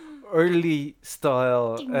like early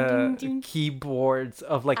style Ding, ding, ding. keyboards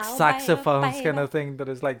of like I'll saxophones buy a kind of thing that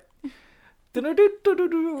is like like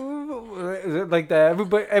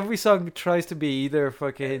that. Every song tries to be either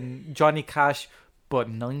fucking Johnny Cash but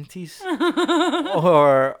 90s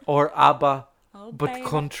or ABBA Oh, but baby,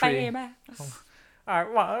 country. baby. I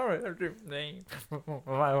want to name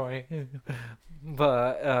my way.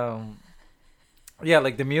 But yeah,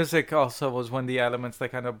 like the music also was one of the elements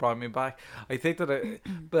that kind of brought me back. I think that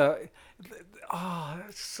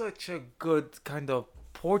it's such a good kind of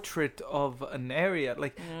portrait of an area.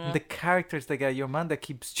 Like the characters they get, your man that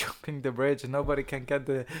keeps jumping the bridge and nobody can get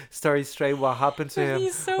the story straight what happened to him.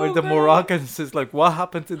 He's so or the great. Moroccans is like, what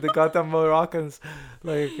happened to the goddamn Moroccans?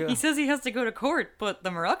 Like He says he has to go to court, but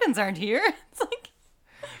the Moroccans aren't here. It's like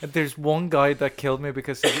there's one guy that killed me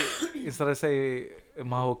because instead I say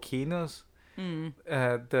Marroquinos,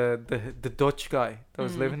 the Dutch guy that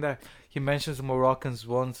was living there, he mentions the Moroccans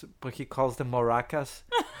once, but he calls them maracas.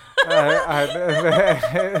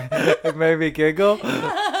 It made me giggle.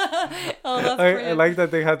 oh, that's I brilliant. like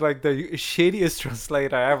that they had like the shittiest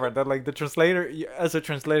translator ever. That like the translator, as a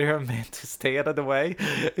translator, you're meant to stay out of the way.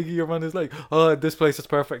 Your man is like, oh, this place is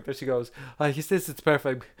perfect. There she goes. He says it's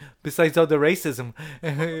perfect. Besides all the racism,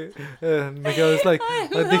 and the girl's like,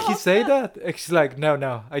 did he say that? And she's like,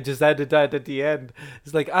 no. I just added that at the end.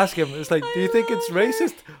 It's like, ask him. It's like, do you think it's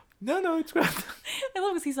racist? No, it's great. I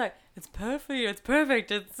love because he's like, it's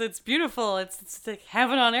perfect, it's beautiful, it's like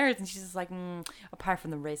heaven on earth, and she's just like, apart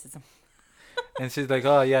from the racism. And she's like,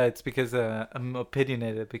 oh yeah, it's because I'm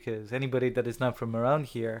opinionated, because anybody that is not from around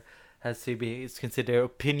here is considered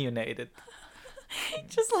opinionated.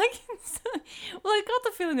 Just like, well, I got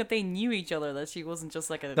the feeling that they knew each other, that she wasn't just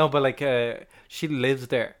like a No, but like she lives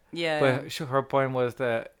there. yeah. But her point was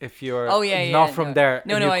that if you're not from there,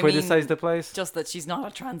 and you I criticize mean, the place. just that she's not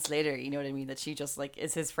a translator, you know what I mean? That she just like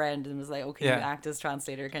is his friend and was like, okay, you act as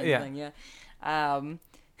translator kind of thing. Yeah. I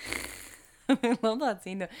love that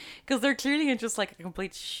scene though, because they're clearly in just like a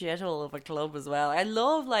complete shithole of a club as well. I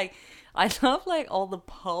love like all the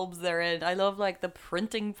pubs they're in. I love like the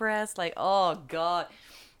printing press. Like, oh god,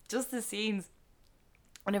 just the scenes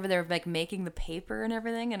whenever they're like making the paper and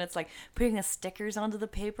everything, and it's like putting the stickers onto the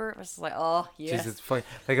paper. It was just like, oh yes. Jesus, like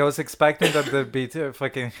I was expecting that there'd be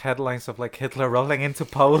fucking headlines of like Hitler rolling into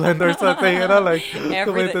Poland or something, you know, like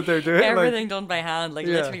the way that they're doing everything like, done by hand, like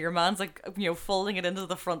literally your man's like, you know, folding it into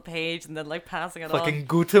the front page and then like passing it fucking on.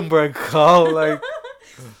 Gutenberg call, like.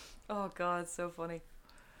 Oh god, it's so funny.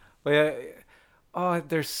 But yeah,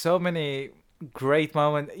 there's so many great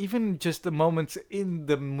moments. Even just the moments in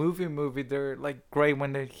the movie, they're like great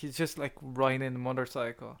when he's just like riding the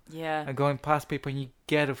motorcycle. Yeah. And going past people, and you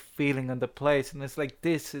get a feeling on the place, and it's like,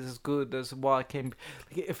 this is as good as what came.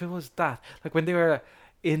 Like, if it was that, like when they were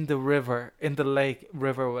in the river, in the lake,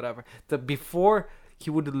 river, whatever, that before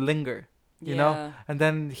he would linger, you know, and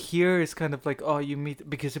then here is kind of like, oh, you meet,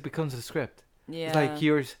 because it becomes a script. Yeah. It's like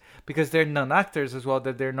yours, because they're non-actors as well,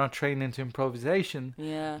 that they're not trained into improvisation.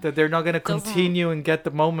 Yeah. That they're not going to continue and get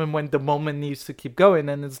the moment when the moment needs to keep going,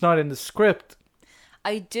 and it's not in the script.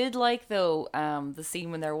 I did like though the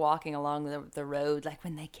scene when they're walking along the road, like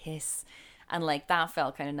when they kiss, and like that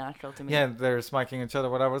felt kind of natural to me. Yeah, they're smacking each other,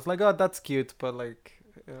 whatever. It's like, oh, that's cute, but like.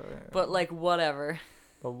 But like whatever.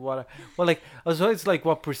 But what? Well, like also, it's like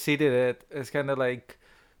what preceded it is kind of like,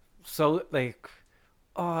 so like.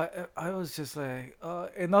 Oh, I was just like,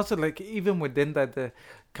 and also like even within that, the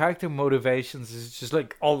character motivations is just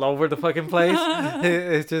like all over the fucking place.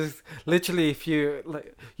 It's just literally, if you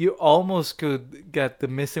like, you almost could get the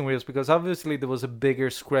missing reels, because obviously there was a bigger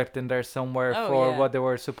script in there somewhere for what they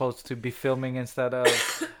were supposed to be filming, instead of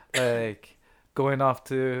like going off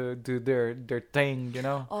to do their thing, you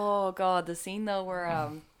know. Oh god, the scene though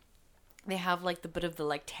where they have like the bit of the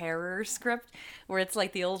like terror script where it's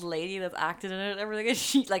like the old lady that's acted in it and everything.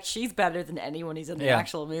 And she's better than anyone who's in the Yeah.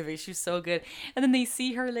 actual movie. She's so good. And then they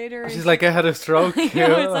see her later. And She's like, I had a stroke. I know,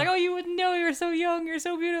 Yeah. it's like, oh, you wouldn't know. You're so young. You're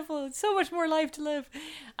so beautiful. It's so much more life to live.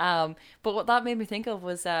 But what that made me think of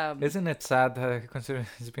was Isn't it sad that considering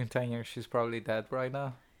it's been 10 years, she's probably dead right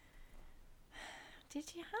now?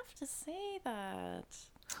 did you have to say that?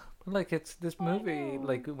 Like it's this movie, know.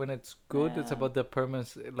 like when it's good, it's Yeah. about the Well,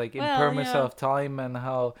 impermanence yeah. of time and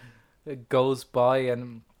how it goes by,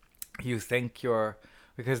 and you think you're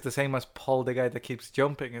because the same as Paul, the guy that keeps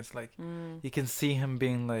jumping, it's like you can see him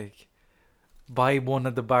being like by one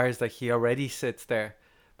of the bars that he already sits there,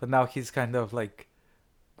 but now he's kind of like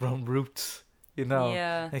grown roots. You know,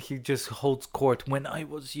 Yeah. like he just holds court. When I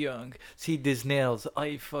was young, see these nails,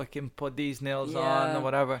 I fucking put these nails on Yeah. or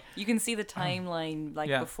whatever. You can see the timeline, like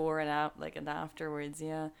Yeah. before and like and afterwards.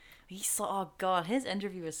 Yeah, oh god, his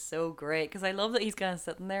interview is so great because I love that he's kind of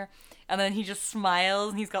sitting there, and then he just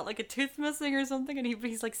smiles and he's got like a tooth missing or something, and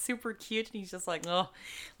he's like super cute, and he's just like, oh,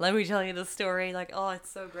 let me tell you the story. Like, oh, it's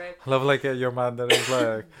so great. I love like your man that is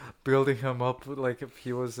like building him up like if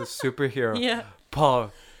he was a superhero. Yeah,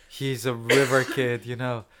 Paul, he's a river kid, you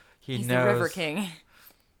know. he's knows. the River King.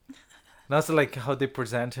 And also like how they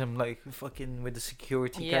present him, like fucking with the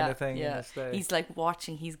security Yeah, kind of thing. yeah. And it's like, He's like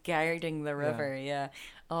watching. He's guarding the river. Yeah.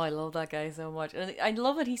 Oh, I love that guy so much, and I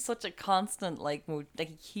love that he's such a constant. Like he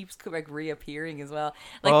keeps like reappearing as well.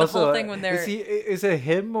 Like also, the whole thing when they're. is it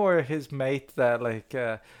him or his mate that like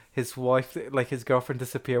his wife, like his girlfriend,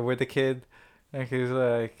 disappeared with the kid? Like he's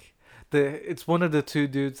like. It's one of the two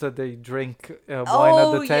dudes that they drink wine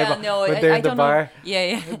at the table yeah, no, when they're I in the don't bar. know. Yeah,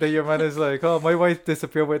 yeah. The your man is like, oh, my wife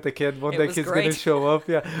disappeared with the kid. One It day was kid's gonna great. show up.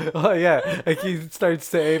 Yeah, oh yeah. Like he starts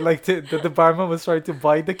saying like the barman was trying to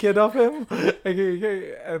buy the kid off him, like,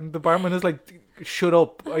 and the barman is like, shut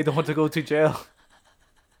up, I don't want to go to jail.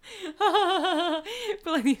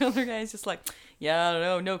 But like the other guy is just like, yeah, I don't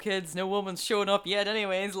know, no kids, no woman's showing up yet.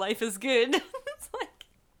 Anyways, life is good. It's like,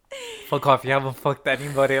 Fuck off, you haven't fucked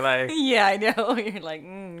anybody. Like, yeah, I know. You're like,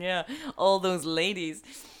 yeah, all those ladies.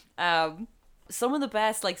 Some of the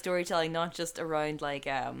best like storytelling, not just around like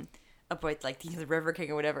about like the River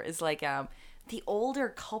King or whatever, is like the older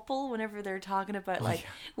couple whenever they're talking about like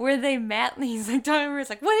where they met, and he's like talking, it's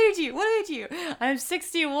like, what age are you? What age are you? I'm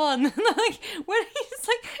 61. And they're like, what? He's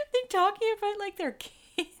like, they're talking about like their kids.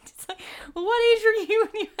 It's like, well, what age were you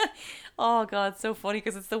when you? Oh god, it's so funny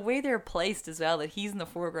because it's the way they're placed as well, that he's in the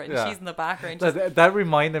foreground and she's in the background. Just, that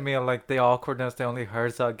reminded me of like the awkwardness that only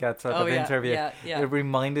Herzog gets out of the yeah, interview. yeah. It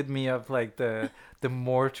reminded me of like the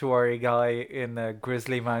mortuary guy in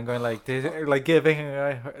Grizzly Man going like this, like giving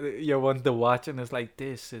you one to watch, and it's like,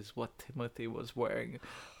 this is what Timothy was wearing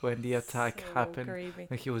when the attack So happened. creepy.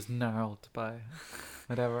 Like he was gnarled by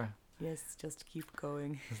whatever. Yes, just keep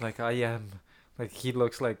going. It's like, I am. Like he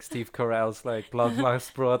looks like Steve Carell's like long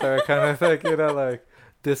lost brother kind of thing, you know, like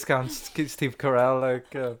discount Steve Carell,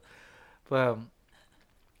 like. But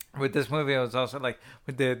with this movie, I was also like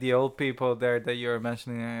with the old people there that you were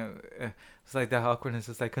mentioning. It's like the awkwardness.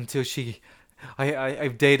 It's like until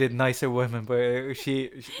I've dated nicer women, but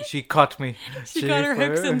she caught me. She got her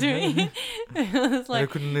hooks into me. It's I like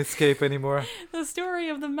couldn't escape anymore. the story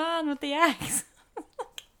of the man with the axe.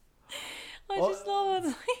 I just love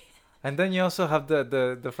it. And then you also have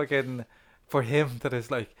the fucking, for him, that is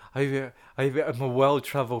like, I'm a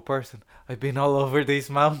well-traveled person. I've been all over these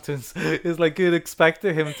mountains. It's like you'd expect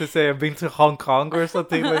him to say I've been to Hong Kong or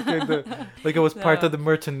something, like like it was part No. of the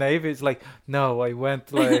merchant navy. It's like, no, I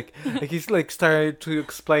went like he's like started to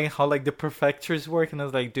explain how like the prefectures work, and I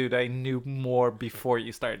was like, dude, I knew more before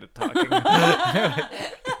you started talking.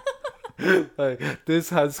 Like, this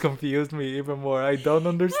has confused me even more. I don't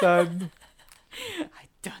understand. I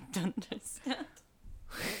don't understand.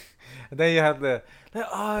 And then you have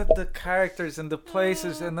the characters and the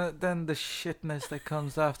places, and then the shitness that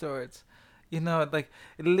comes afterwards. You know, like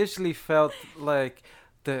it literally felt like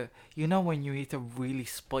when you eat a really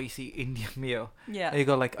spicy Indian meal, Yeah. and you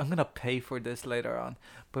go like, I'm gonna pay for this later on,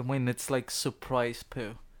 but when it's like surprise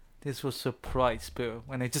poo. This was surprise poo.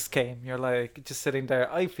 When it just came, you're like just sitting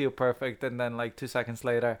there. I feel perfect, and then like 2 seconds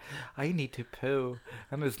later, I need to poo,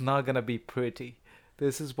 and it's not gonna be pretty.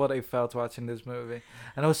 This is what I felt watching this movie,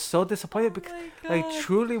 and I was so disappointed because like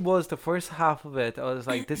truly was the first half of it. I was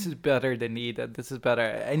like, this is better than Eden. This is better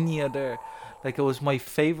than any other. Like it was my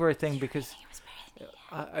favorite thing because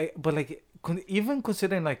but like even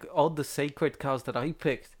considering like all the sacred cows that I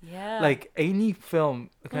picked, Yeah. like any film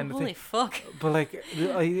kind of holy thing. fuck. But like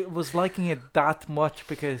I was liking it that much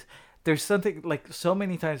because there's something like so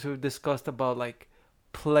many times we've discussed about like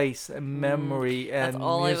place and memory That's and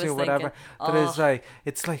all I music was or whatever. thinking. That is Oh. like,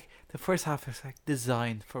 it's like the first half is like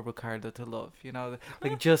designed for Ricardo to love, you know,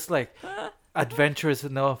 like just like adventurous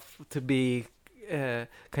enough to be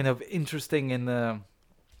kind of interesting in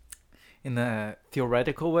a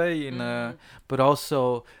theoretical way, but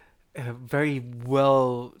also very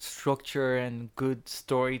well structured and good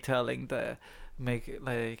storytelling that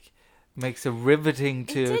makes it riveting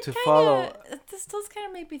to follow. This does kind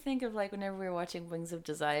of make me think of like whenever we were watching Wings of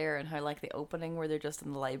Desire and how like the opening where they're just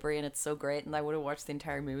in the library and it's so great, and I would have watched the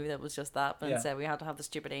entire movie that was just that, but Yeah. instead we had to have the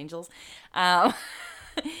stupid angels. Um,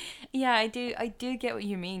 yeah, I do get what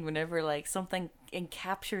you mean whenever like something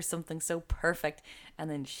captures something so perfect and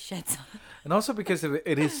then shits on it. And also because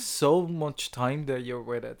it is so much time that you're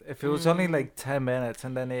with it. If it was only like 10 minutes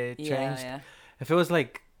and then it changed, Yeah. if it was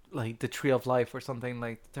like the Tree of Life or something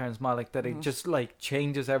like Terrence Malick, that it just like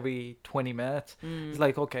changes every 20 minutes, it's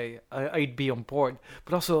like, okay, I'd be on board.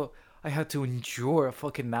 But also, I had to endure a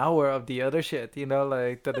fucking hour of the other shit, you know,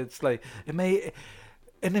 like that. It's like it may,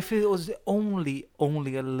 and if it was only a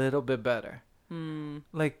little bit better,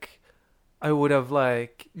 like I would have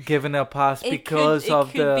like given a pass because it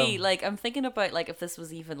of could the. be like I'm thinking about like if this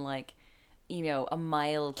was even like a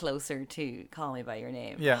mile closer to Call Me by Your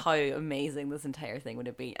Name. Yeah. How amazing this entire thing would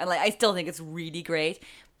it be? And like I still think it's really great,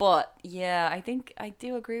 but yeah, I think I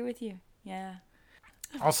do agree with you. Yeah.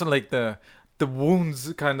 Also, like the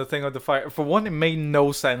wounds kind of thing of the fire. For one, it made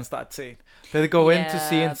no sense, that scene. They go in to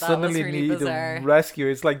see Yeah, and that suddenly was really need bizarre. a rescue.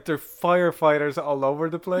 It's like they're firefighters all over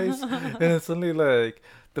the place, and it's suddenly like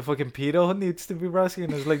the fucking pedo needs to be rescued.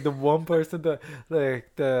 And it's like the one person that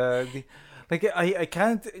like the like I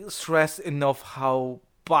can't stress enough how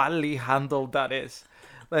badly handled that is.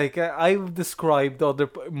 Like I've described other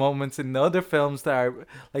moments in other films that are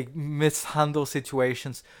like mishandled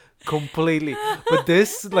situations completely, but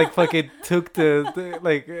this like fucking took took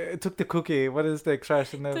the cookie. What is the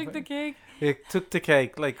expression? Took the cake. It took the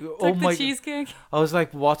cake. Like Took oh the my! cheesecake. I was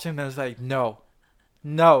like watching. And I was like, no.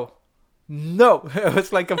 It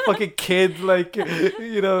was like a fucking kid. Like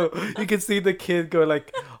you can see the kid go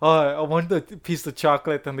like, oh, I want a piece of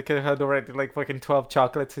chocolate, and the kid had already like fucking 12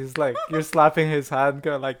 chocolates. He's like, you're slapping his hand,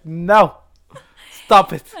 going like, no,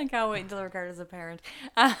 stop it, I can't wait until Ricardo's a parent.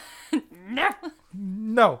 No.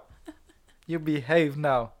 no, you behave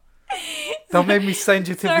now. Don't make me send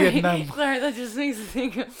you to Vietnam. Sorry, that just makes me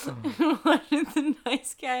think of one of the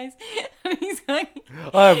nice guys. And he's like,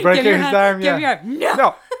 Oh, breaking "Give your his hand, arm, give yeah. your arm.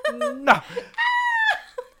 No. No.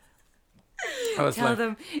 I was Tell like,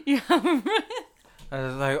 them you have I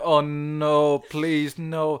was like, oh no, please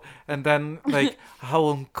no. And then like how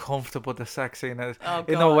uncomfortable the sex scene is. Oh,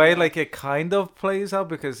 In a God, way, yeah. like it kind of plays out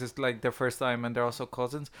because it's like their first time and they're also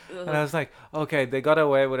cousins. And I was like, okay, they got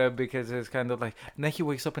away with it because it's kind of like, and then he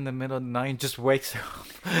wakes up in the middle of the night and just wakes up.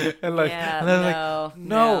 And like, Yeah, and then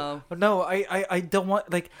no. no, I don't want,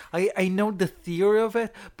 like, I know the theory of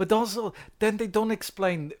it, but also then they don't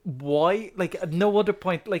explain why, like at no other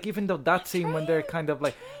point, like even though that scene when they're kind of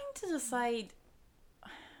like, trying to decide.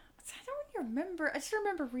 I don't really remember. I just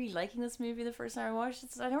remember really liking this movie the first time I watched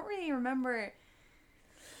it. So I don't really remember.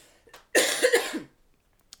 I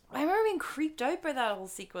remember being creeped out by that whole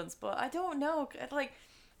sequence, but I don't know.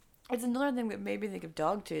 It's another thing that made me think of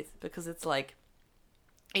Dogtooth because it's like,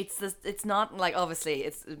 it's not like, obviously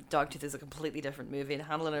Dogtooth is a completely different movie and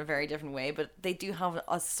handled in a very different way, but they do have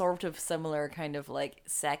a sort of similar kind of like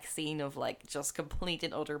sex scene of like just complete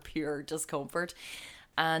and utter pure discomfort,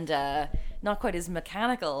 and not quite as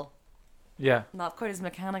mechanical,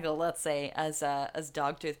 let's say, as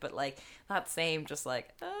Dogtooth, but like that same just like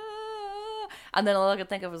and then all I could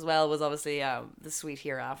think of as well was obviously The Sweet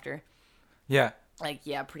Hereafter. yeah. Like,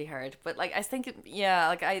 yeah, pretty hard. But, like, I think,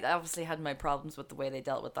 like, I obviously had my problems with the way they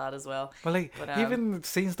dealt with that as well. But like even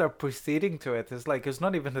scenes that are preceding to it, it's like it's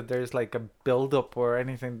not even that there's like a build up or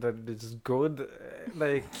anything that is good.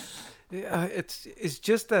 Like it's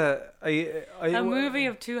just a movie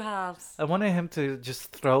of two halves. I wanted him to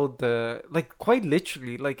just throw the, like, quite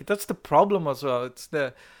literally, like that's the problem as well.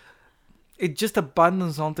 It just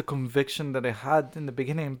abandons all the conviction that it had in the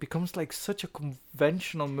beginning and becomes like such a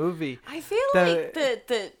conventional movie. I feel like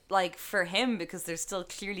that like for him, because there's still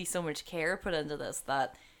clearly so much care put into this,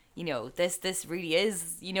 that this really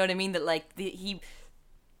is, you know what I mean, that like he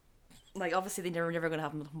like obviously they never going to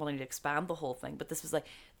have enough money to expand the whole thing, but this was like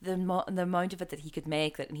the amount of it that he could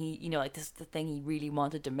make, that, and he like this is the thing he really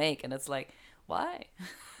wanted to make, and it's like, why?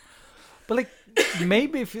 But like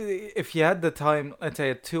maybe if you had the time, let's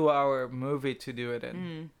say a 2-hour movie to do it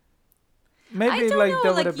in, maybe I don't like know, that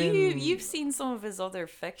would like have been. you've seen some of his other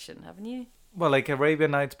fiction, haven't you? well, like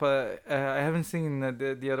Arabian Nights, but I haven't seen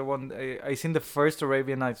the other one. I seen the first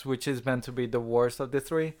Arabian Nights, which is meant to be the worst of the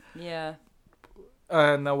three, Yeah.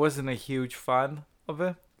 and I wasn't a huge fan of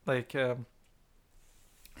it. Like,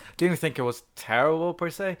 didn't think it was terrible per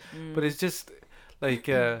se, but it's just like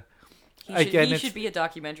He should be a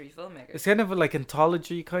documentary filmmaker. it's kind of like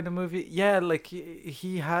anthology kind of movie. Yeah, like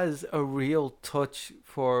he has a real touch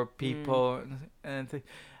for people and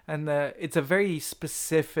it's a very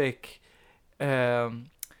specific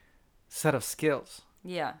set of skills.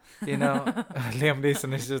 Yeah. You know, Liam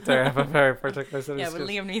Neeson is just there. Have a very particular set of Yeah, but skills.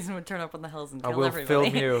 Liam Neeson would turn up on the hills and I kill will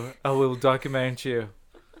everybody. film you. I will document you.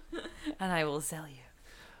 And I will sell you.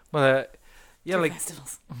 But yeah, to like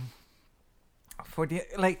festivals. for the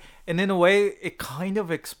like, and in a way, it kind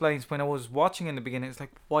of explains when I was watching in the beginning. It's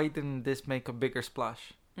like, why didn't this make a bigger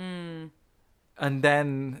splash? And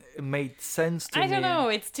then it made sense to me. I don't know.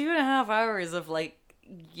 It's 2.5 hours of like,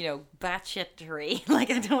 batshittery. Like,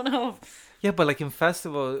 I don't know. Yeah, but like in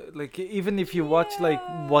festival, like even if you watch like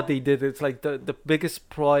what they did, it's like the biggest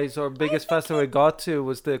prize or biggest festival I got to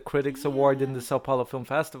was the Critics Award in the Sao Paulo Film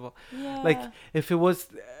Festival. Yeah. Like if it was,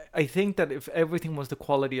 I think that if everything was the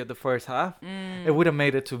quality of the first half, it would have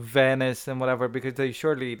made it to Venice and whatever, because they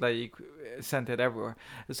surely like sent it everywhere.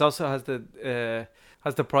 It also has the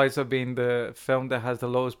prize of being the film that has the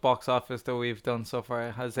lowest box office that we've done so far.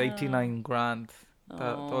 It has 89 grand.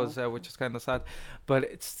 That was which is kind of sad, but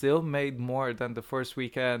it still made more than the first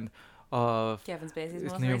weekend of Kevin Spacey's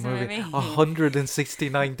his most new recent movie.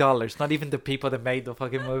 $169. Not even the people that made the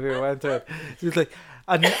fucking movie went to it. It's like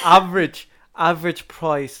an average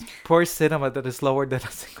price per cinema that is lower than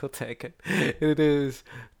a single ticket. It is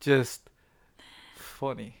just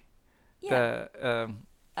funny. Yeah.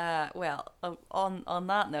 The On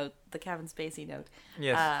that note, the Kevin Spacey note.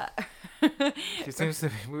 yes, he seems to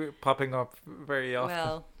be popping up very often.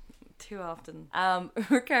 Well, too often.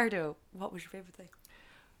 Ricardo, what was your favorite thing?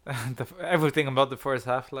 Everything about the first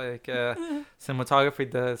half, like cinematography,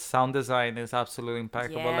 the sound design is absolutely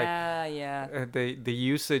impeccable. Yeah. The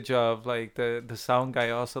usage of like the sound guy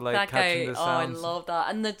also like That catching guy, the sounds. I love that.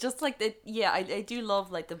 And just like I do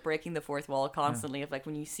love like the breaking the fourth wall constantly of like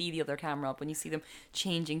when you see the other camera up, when you see them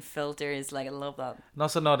changing filters, like I love that. And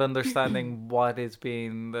also not understanding what is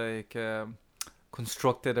being like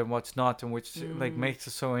constructed and what's not, and which like makes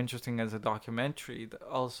it so interesting as a documentary.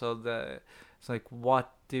 Also it's like, where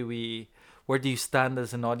do you stand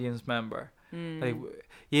as an audience member? Like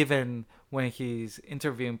even when he's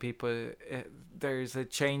interviewing people, there's a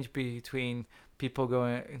change between people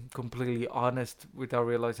going completely honest without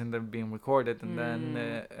realizing they're being recorded, and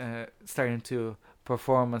then starting to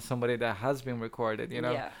perform as somebody that has been recorded,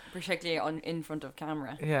 Yeah, particularly in front of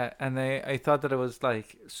camera. Yeah, and I thought that it was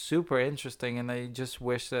like super interesting, and I just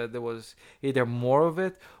wish that there was either more of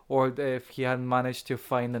it, or if he had managed to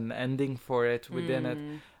find an ending for it within it.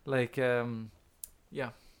 Like, yeah.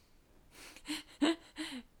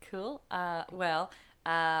 Cool.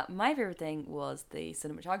 My favorite thing was the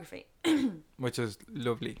cinematography. Which is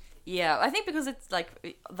lovely. Yeah, I think because it's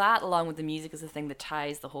like that, along with the music, is the thing that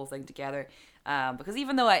ties the whole thing together. Because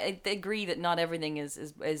even though I agree that not everything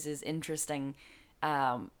is interesting,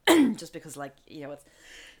 just because it's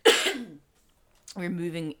we're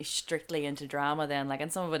moving strictly into drama then, like,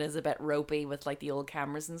 and some of it is a bit ropey with like the old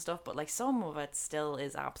cameras and stuff, but like some of it still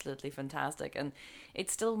is absolutely fantastic, and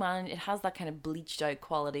it's still, man, it has that kind of bleached out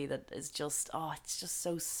quality that is just, it's just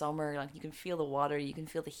so summer. Like you can feel the water, you can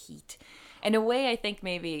feel the heat. In a way, I think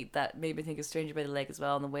maybe that made me think of Stranger by the Lake as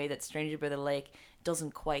well, in the way that Stranger by the Lake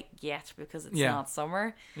doesn't quite get, because it's not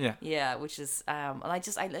summer. Yeah, which is and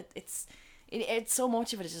it's so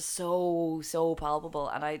much of it is just so palpable,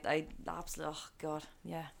 and I absolutely, oh god,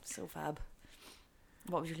 yeah, so fab.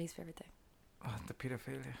 What was your least favorite thing? The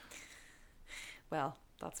pedophilia. Well,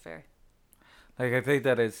 that's fair. Like, I think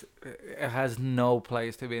that it has no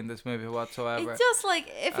place to be in this movie whatsoever. It's just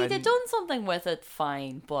like, if he'd have done something with it,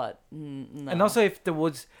 fine, but no. And also if there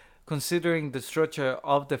was, considering the structure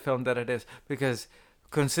of the film that it is, because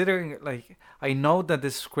considering, like, I know that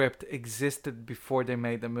this script existed before they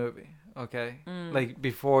made the movie, okay? Like,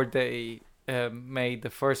 before they made the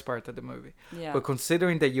first part of the movie. Yeah. But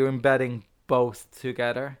considering that you're embedding both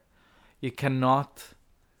together, you cannot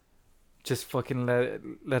just fucking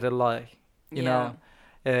let it lie. You know?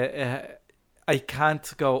 I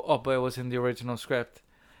can't go, but it was in the original script.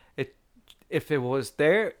 If it was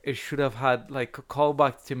there, it should have had, like, a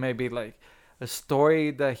callback to maybe, like, a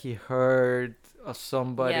story that he heard of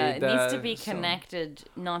somebody. Yeah, it needs to be connected,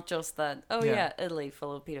 not just that, Italy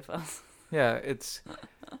full of pedophiles. Yeah,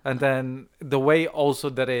 and then the way also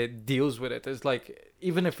that it deals with it is like,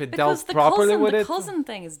 even if it dealt properly with it. The cousin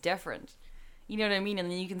thing is different. You know what I mean? And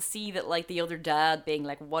then you can see that like the other dad being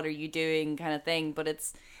like, "What are you doing?" kind of thing. But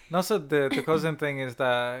it's And also the cousin thing is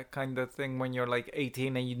that kind of thing when you're like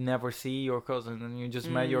 18 and you never see your cousin and you just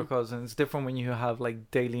met your cousin. It's different when you have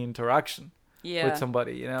like daily interaction with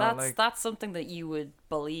somebody, you know. That's something that you would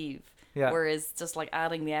believe. Yeah. Whereas just like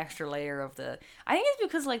adding the extra layer of I think it's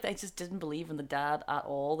because like I just didn't believe in the dad at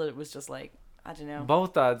all, that it was just like, I don't know.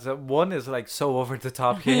 Both dads. One is like so over the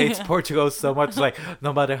top. He hates Portugal so much. Like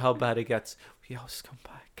no matter how bad it gets, we always come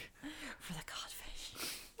back for the codfish.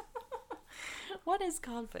 What is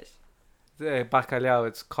codfish? Bacalhau.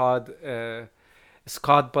 It's cod. It's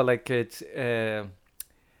cod, but like it's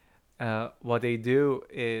what they do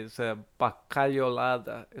is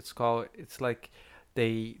bacalholada. It's called. It's like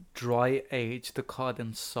they dry age the cod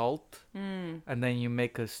in salt, and then you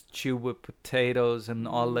make a stew with potatoes and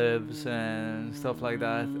olives and stuff like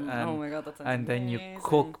that. And, oh my god, that sounds and then amazing. you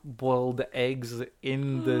cook boiled eggs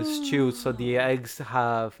in the stew, so the eggs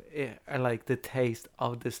have like the taste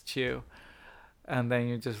of the stew, and then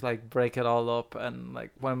you just like break it all up. And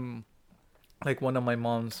like when like one of my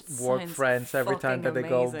mom's work friends, every time that they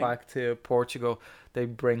go back to Portugal, they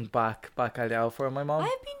bring back bacalhau for my mom.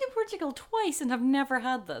 I've been to Portugal twice and have never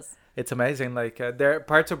had this. It's amazing. Like there are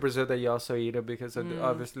parts of Brazil that you also eat it because of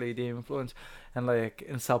obviously the influence. And like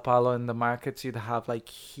in Sao Paulo in the markets, you'd have like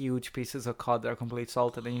huge pieces of cod that are completely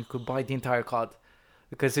salted, and you could buy the entire cod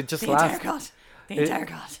because it just lasts. The entire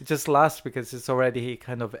cod. It just lasts because it's already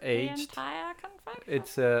kind of aged. The entire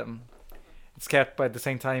confection. It's kept, but at the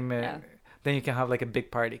same time. Then you can have like a big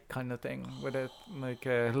party kind of thing with it,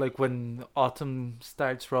 like when autumn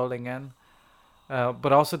starts rolling in.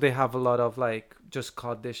 But also they have a lot of like just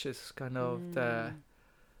cod dishes, kind of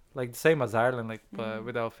like the same as Ireland, like but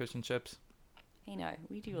without fish and chips. Hey, no,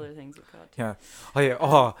 we do other things with cod. Yeah. Oh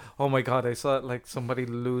yeah. Oh my God! I saw like somebody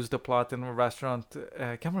lose the plot in a restaurant.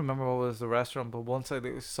 I can't remember what was the restaurant, but once I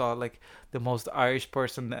saw like the most Irish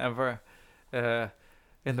person ever.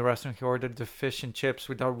 In the restaurant, he ordered the fish and chips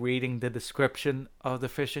without reading the description of the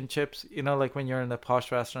fish and chips. You know, like when you're in a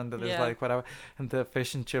posh restaurant that is like whatever, and the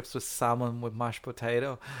fish and chips was salmon with mashed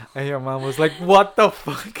potato, and your mom was like, "What the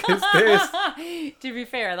fuck is this?" To be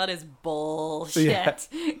fair, that is bullshit.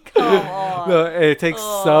 Yeah. Come on. No, it takes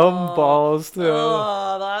some balls to.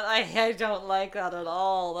 I don't like that at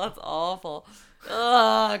all. That's awful.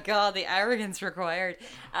 Oh god, the arrogance required.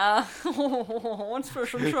 What's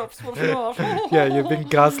fish and chips? What's not? Yeah, you've been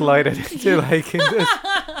gaslighted into liking this.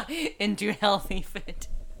 Into healthy fit.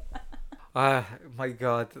 My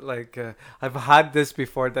God, like I've had this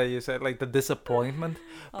before that you said, like the disappointment,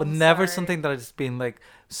 but never something that has been like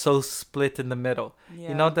so split in the middle. Yeah.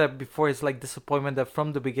 You know that before it's like disappointment that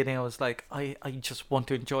from the beginning I was like, I just want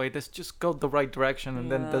to enjoy this, just go the right direction, and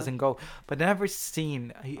then it doesn't go. But never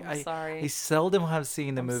seen. I seldom have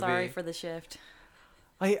seen the movie. Sorry for the shift.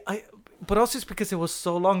 But also it's because it was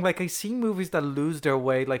so long. Like I see movies that lose their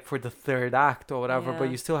way like for the third act or whatever,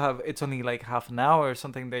 but you still have, it's only like half an hour or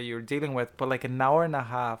something that you're dealing with, but like an hour and a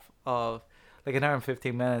half of like an hour and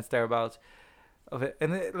 15 minutes thereabouts of it.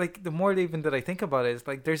 And like the more even that I think about it, it's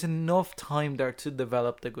like there's enough time there to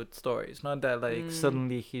develop the good story. It's not that like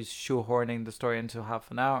suddenly he's shoehorning the story into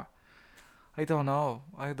half an hour. I don't know.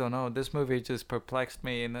 This movie just perplexed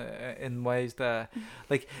me in ways that,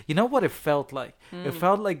 like, you know what it felt like? It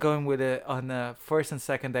felt like going with it on a first and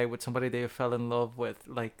second date with somebody that you fell in love with,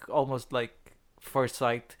 like almost like first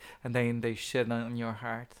sight, and then they shit on your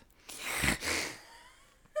heart.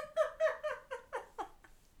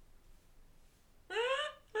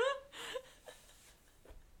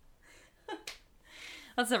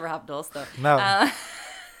 That's never happened to us, though. No.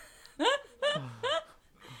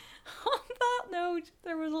 Note,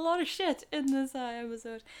 there was a lot of shit in this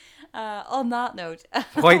episode. On that note,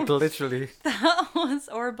 quite literally, that was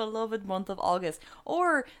our beloved month of August,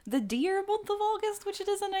 or the dear month of August, which it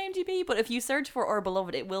is on IMDb. But if you search for our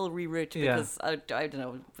beloved, it will reroute because I don't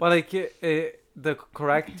know. Well, like the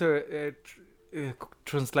correct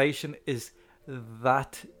translation is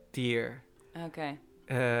that dear. Okay.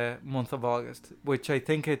 Month of August, which I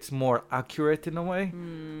think it's more accurate in a way,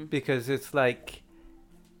 because it's like.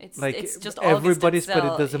 It's just everybody's, but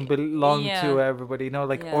it doesn't belong to everybody. You know,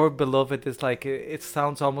 like or beloved is like it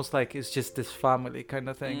sounds almost like it's just this family kind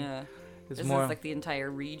of thing. Yeah, it's this more is like the entire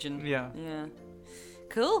region. Yeah.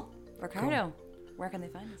 Cool, Ricardo. Cool. Where can they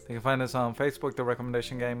find us? They can find us on Facebook, The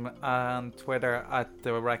Recommendation Game, and Twitter at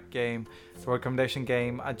The Rec Game. The Recommendation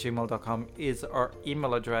Game at gmail.com is our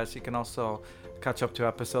email address. You can also catch up to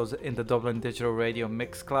episodes in the Dublin Digital Radio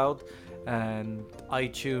Mixcloud and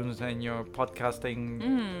iTunes and your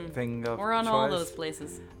podcasting thing of We're on choice. all those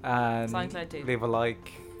places. And SoundCloud too. leave a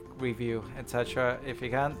like, review, etc. if you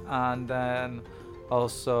can. And then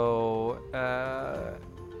also,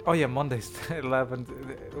 oh yeah, Mondays 11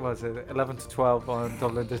 to 12 on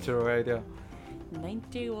Dublin Digital Radio.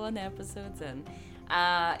 91 episodes in.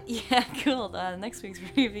 Yeah, cool. Next week's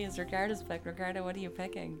review is Ricardo's pick. Ricardo, what are you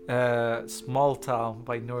picking? Small Town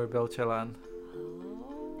by Noor Bilchalan.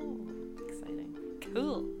 Oh, exciting.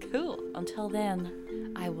 Cool. Until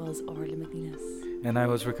then, I was Orla McNeilus. And I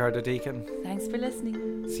was Ricardo Deacon. Thanks for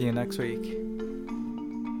listening. See you next week.